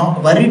was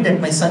not worried that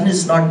my son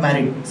is not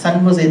married.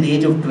 Son was at the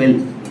age of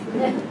 12.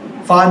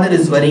 Father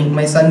is worrying,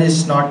 my son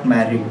is not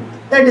married.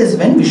 That is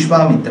when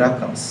Vishwamitra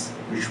comes.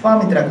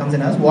 Vishwamitra comes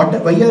and asks, why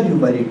are you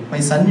worried? My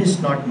son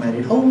is not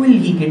married. How will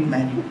he get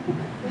married?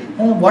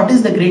 What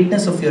is the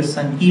greatness of your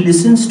son? He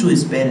listens to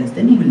his parents,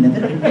 then he will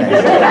never get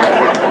married.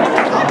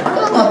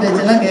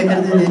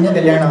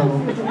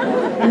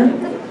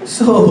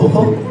 So,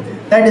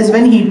 that is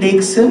when he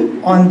takes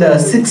him on the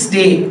 6th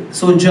day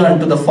sojourn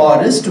to the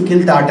forest to kill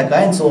Tataka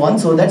and so on,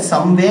 so that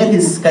somewhere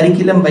his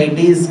curriculum by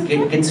days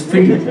gets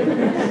filled.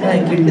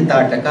 I killed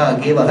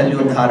Tataka, gave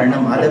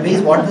Ahalyodharanam.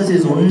 Otherwise, what was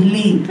his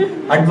only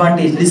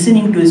advantage?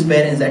 Listening to his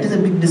parents. That is a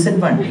big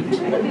disadvantage.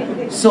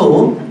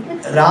 So,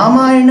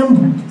 Ramayana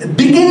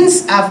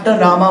begins after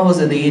Rama was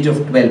at the age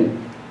of 12.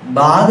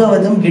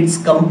 Bhagavatam gets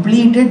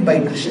completed by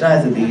Krishna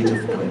at the age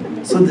of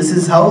 12. So, this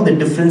is how the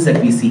difference that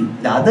we see.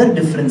 The other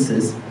difference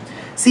is,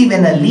 see,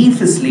 when a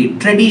leaf is laid,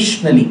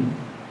 traditionally,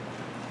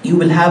 you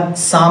will have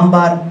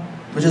sambar,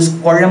 which is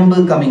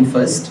kolambu coming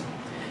first.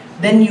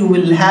 Then you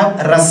will have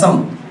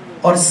rasam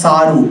or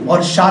saru or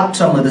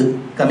shatramadu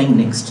coming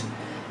next.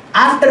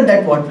 After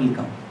that, what will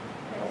come?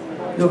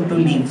 You have to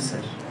leave,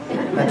 sir.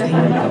 Nothing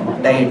will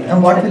come. Diet.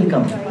 And what will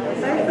come?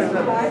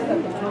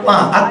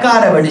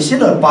 Akara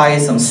vadishil or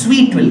payasam.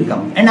 Sweet will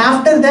come. And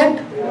after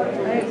that,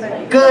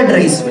 curd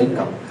rice will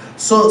come.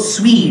 So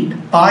sweet,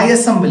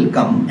 payasam will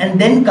come, and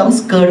then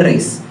comes curd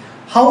rice.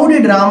 How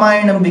did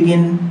Ramayana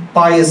begin?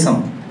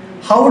 Payasam.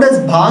 How does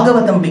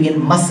Bhagavatam begin?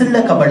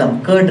 Masala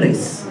kabalam, curd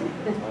rice.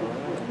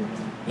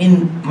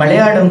 In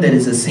Malayalam there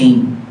is a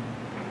saying,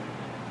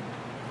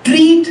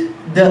 treat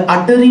the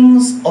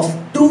utterings of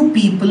two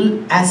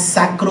people as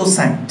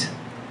sacrosanct.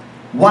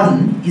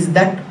 One is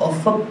that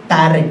of a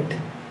parrot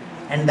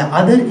and the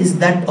other is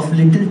that of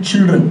little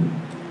children.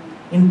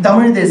 In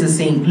Tamil there is a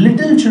saying,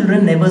 little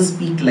children never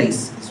speak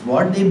lies. It's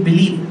what they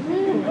believe.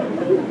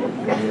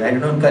 I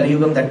don't know, in Kali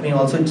Yugam that may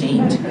also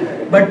change.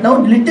 But now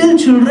little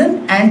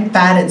children and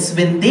parrots,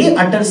 when they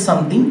utter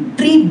something,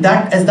 treat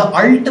that as the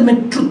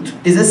ultimate truth,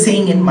 is a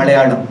saying in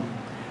Malayalam.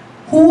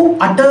 Who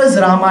utters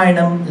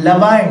Ramayanam,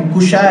 Lava and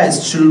Kusha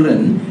as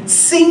children,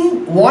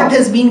 sing what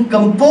has been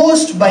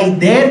composed by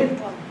their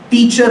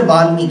teacher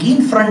Valmiki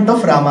in front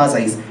of Rama's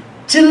eyes.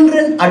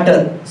 Children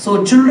utter.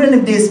 So children,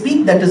 if they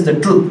speak, that is the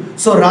truth.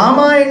 So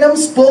Ramayanam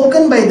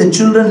spoken by the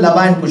children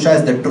Lava and Kusha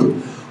is the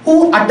truth.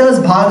 Who utters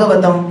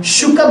Bhagavatam?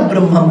 Shuka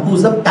Brahmam, who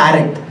is a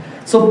parrot.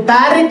 So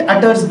parrot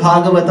utters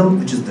Bhagavatam,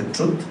 which is the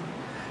truth.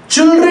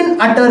 Children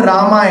utter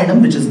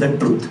Ramayanam, which is the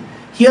truth.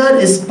 Here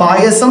is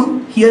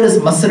Payasam, here is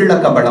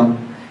Masrila Kabalam.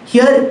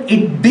 Here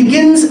it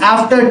begins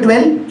after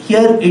 12,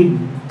 here it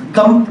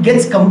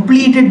gets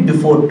completed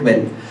before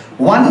 12.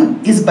 One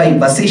is by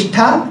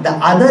Vasishtha, the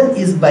other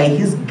is by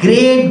his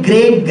great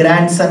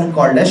grandson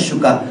called as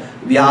Shuka.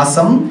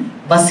 Vyasam,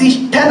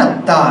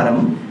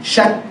 Vasishthanaptaram,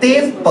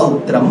 Shaktev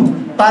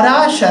Pautram,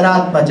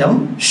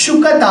 Parasharatmajam,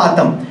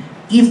 Shukatatam.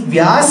 If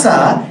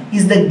Vyasa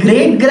is the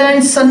great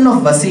grandson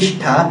of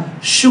Vasishtha,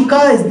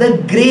 Shuka is the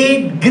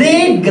great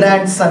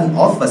grandson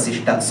of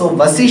Vasishtha. So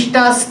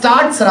Vasishtha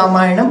starts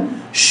Ramayanam,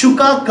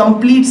 Shuka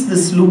completes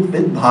this loop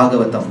with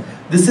Bhagavatam.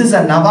 This is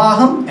a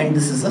Navaham and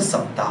this is a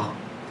Saptaham.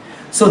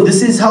 So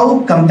this is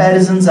how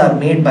comparisons are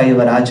made by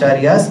our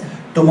Acharyas.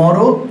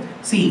 Tomorrow,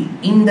 see,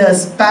 in the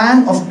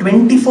span of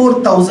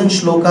 24,000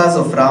 shlokas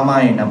of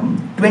Ramayanam,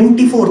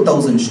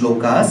 24,000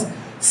 shlokas,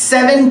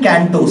 7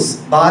 cantos,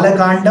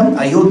 Balakandam,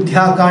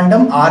 Ayodhya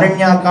Kandam,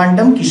 Aranya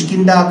Kandam,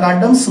 Kishkinda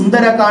Kandam,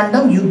 Sundara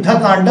Kandam,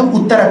 Yuddha Kandam,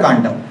 Uttara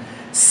Kandam.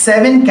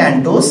 7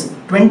 cantos,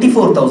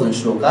 24,000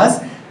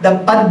 shlokas.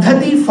 The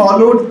Paddhati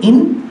followed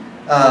in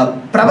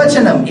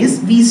Pravachanam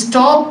is, we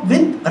stop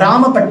with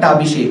Rama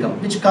Pattabhishekam,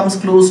 which comes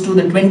close to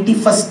the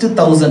 21st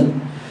thousand.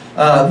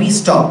 We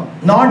stop.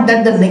 Not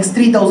that the next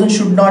 3,000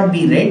 should not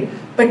be read,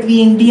 but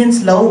we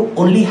Indians love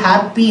only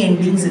happy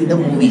endings in the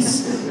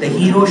movies. The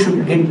hero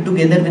should get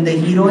together with the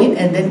heroine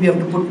and then we have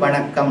to put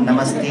Vanakkam,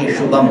 Namaste,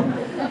 Shubham.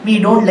 We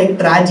don't like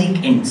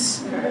tragic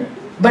ends.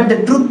 But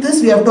the truth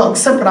is we have to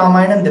accept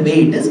Ramayana the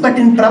way it is. But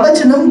in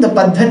Pravachanam, the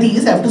Paddhati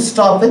is I have to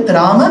stop with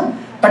Rama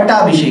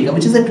Pattabhishekam,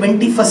 which is the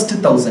 21st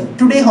thousand.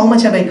 Today, how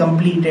much have I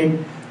completed?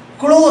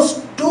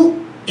 Close to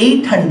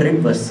 800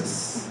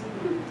 verses.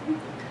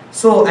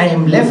 So I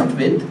am left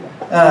with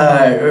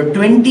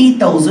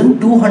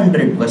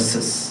 20,200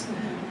 verses,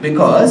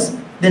 because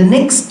the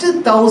next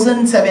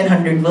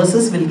 1,700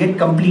 verses will get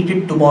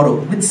completed tomorrow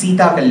with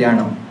Sita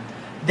Kalyanam.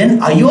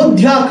 Then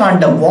Ayodhya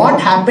Kandam, what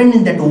happened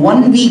in that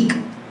 1 week?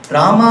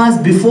 Rama's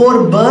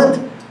before birth,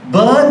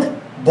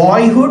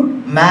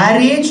 boyhood,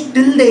 marriage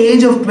till the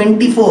age of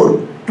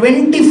 24.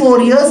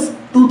 24 years,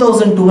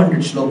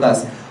 2,200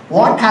 shlokas.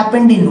 What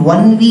happened in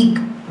 1 week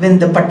when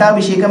the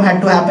Pattabhishekam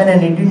had to happen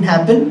and it didn't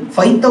happen?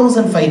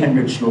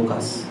 5,500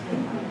 shlokas.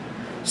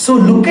 So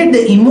look at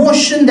the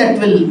emotions that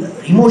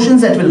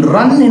will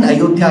run in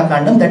Ayodhya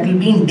Kandam. That will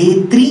be in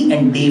day 3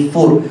 and day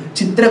 4.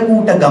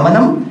 Chitrakuta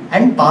Gamanam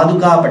and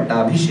Paduka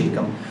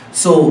Pattabhishekam.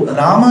 So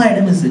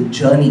Ramayanam is a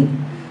journey.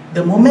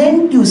 The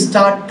moment you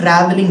start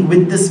traveling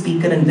with the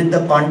speaker and with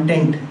the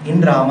content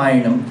in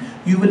Ramayanam,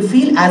 you will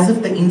feel as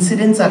if the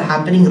incidents are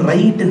happening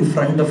right in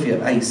front of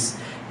your eyes.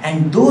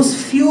 And those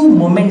few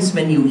moments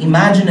when you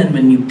imagine and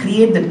when you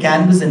create that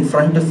canvas in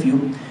front of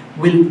you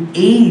will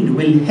aid,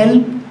 will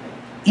help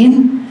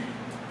in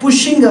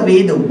pushing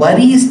away the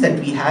worries that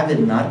we have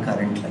in our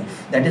current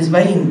life. That is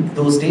why in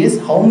those days,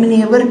 how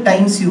many ever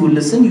times you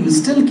listen, you will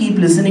still keep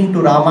listening to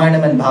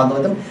Ramayanam and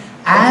Bhagavatam.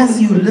 As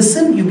you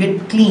listen, you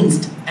get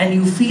cleansed and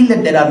you feel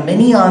that there are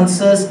many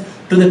answers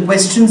to the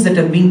questions that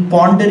have been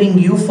pondering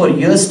you for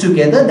years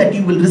together that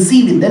you will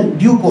receive in the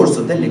due course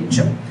of the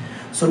lecture.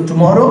 So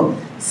tomorrow,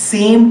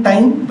 same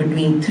time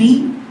between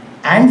 3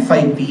 and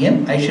 5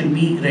 p.m. I shall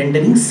be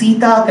rendering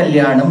Sita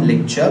Kalyanam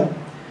lecture.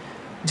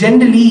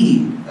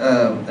 Generally,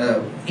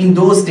 in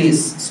those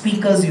days,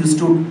 speakers used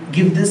to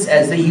give this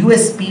as a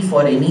USP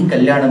for any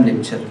Kalyanam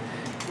lecture.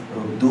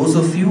 Those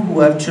of you who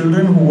have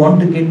children who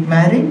want to get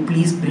married,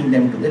 please bring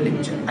them to the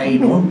lecture. I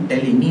don't tell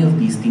any of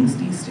these things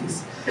these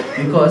days,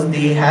 because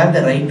they have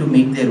the right to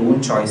make their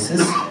own choices.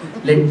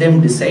 Let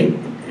them decide.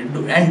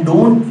 And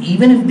don't,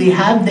 even if they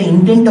have the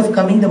intent of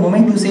coming, the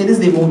moment you say this,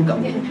 they won't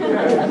come.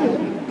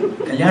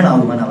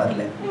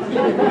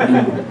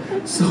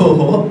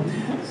 So,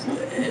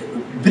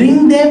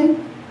 bring them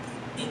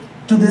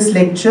to this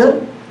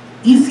lecture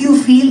if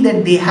you feel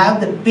that they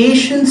have the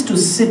patience to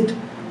sit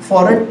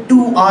for a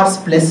 2 hours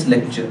plus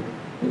lecture.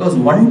 Because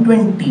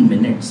 120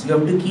 minutes, you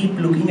have to keep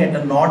looking at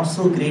a not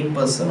so great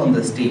person on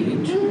the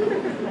stage.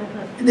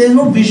 There is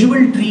no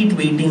visual treat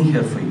waiting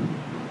here for you.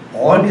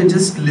 All you're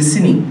just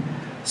listening.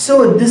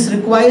 So this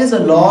requires a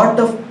lot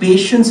of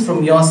patience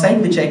from your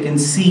side, which I can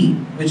see,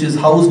 which is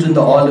housed in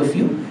the all of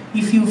you.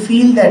 If you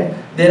feel that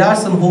there are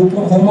some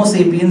Homo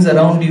sapiens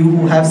around you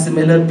who have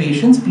similar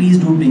patients, please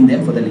do bring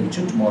them for the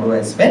lecture tomorrow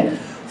as well.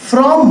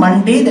 From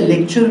Monday, the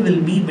lecture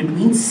will be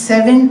between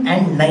 7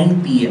 and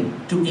 9 p.m.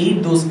 to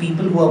aid those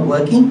people who are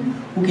working,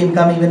 who can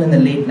come even in the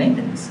late night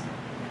and listen.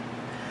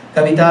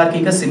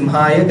 Kavitarkika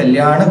Simhaya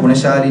Kalyana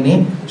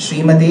Gunashaline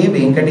Srimate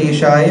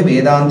Venkateshaya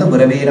Vedanta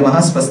Gurave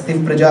Namaha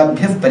Swastif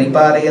Prajabhyah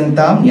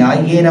Paripalayantam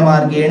Nyayena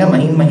Margena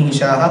Mahin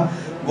Mahishaha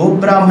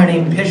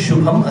Gobrahmanebhyah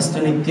Shubham Astu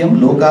Nityam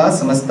Loka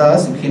Samasta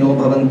Sukhino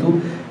Bhavantu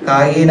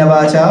Kayena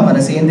Vacha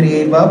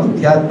Manasendriyeva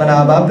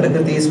Buddhyatmanava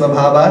Prakriti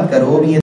Swabhavat Karomi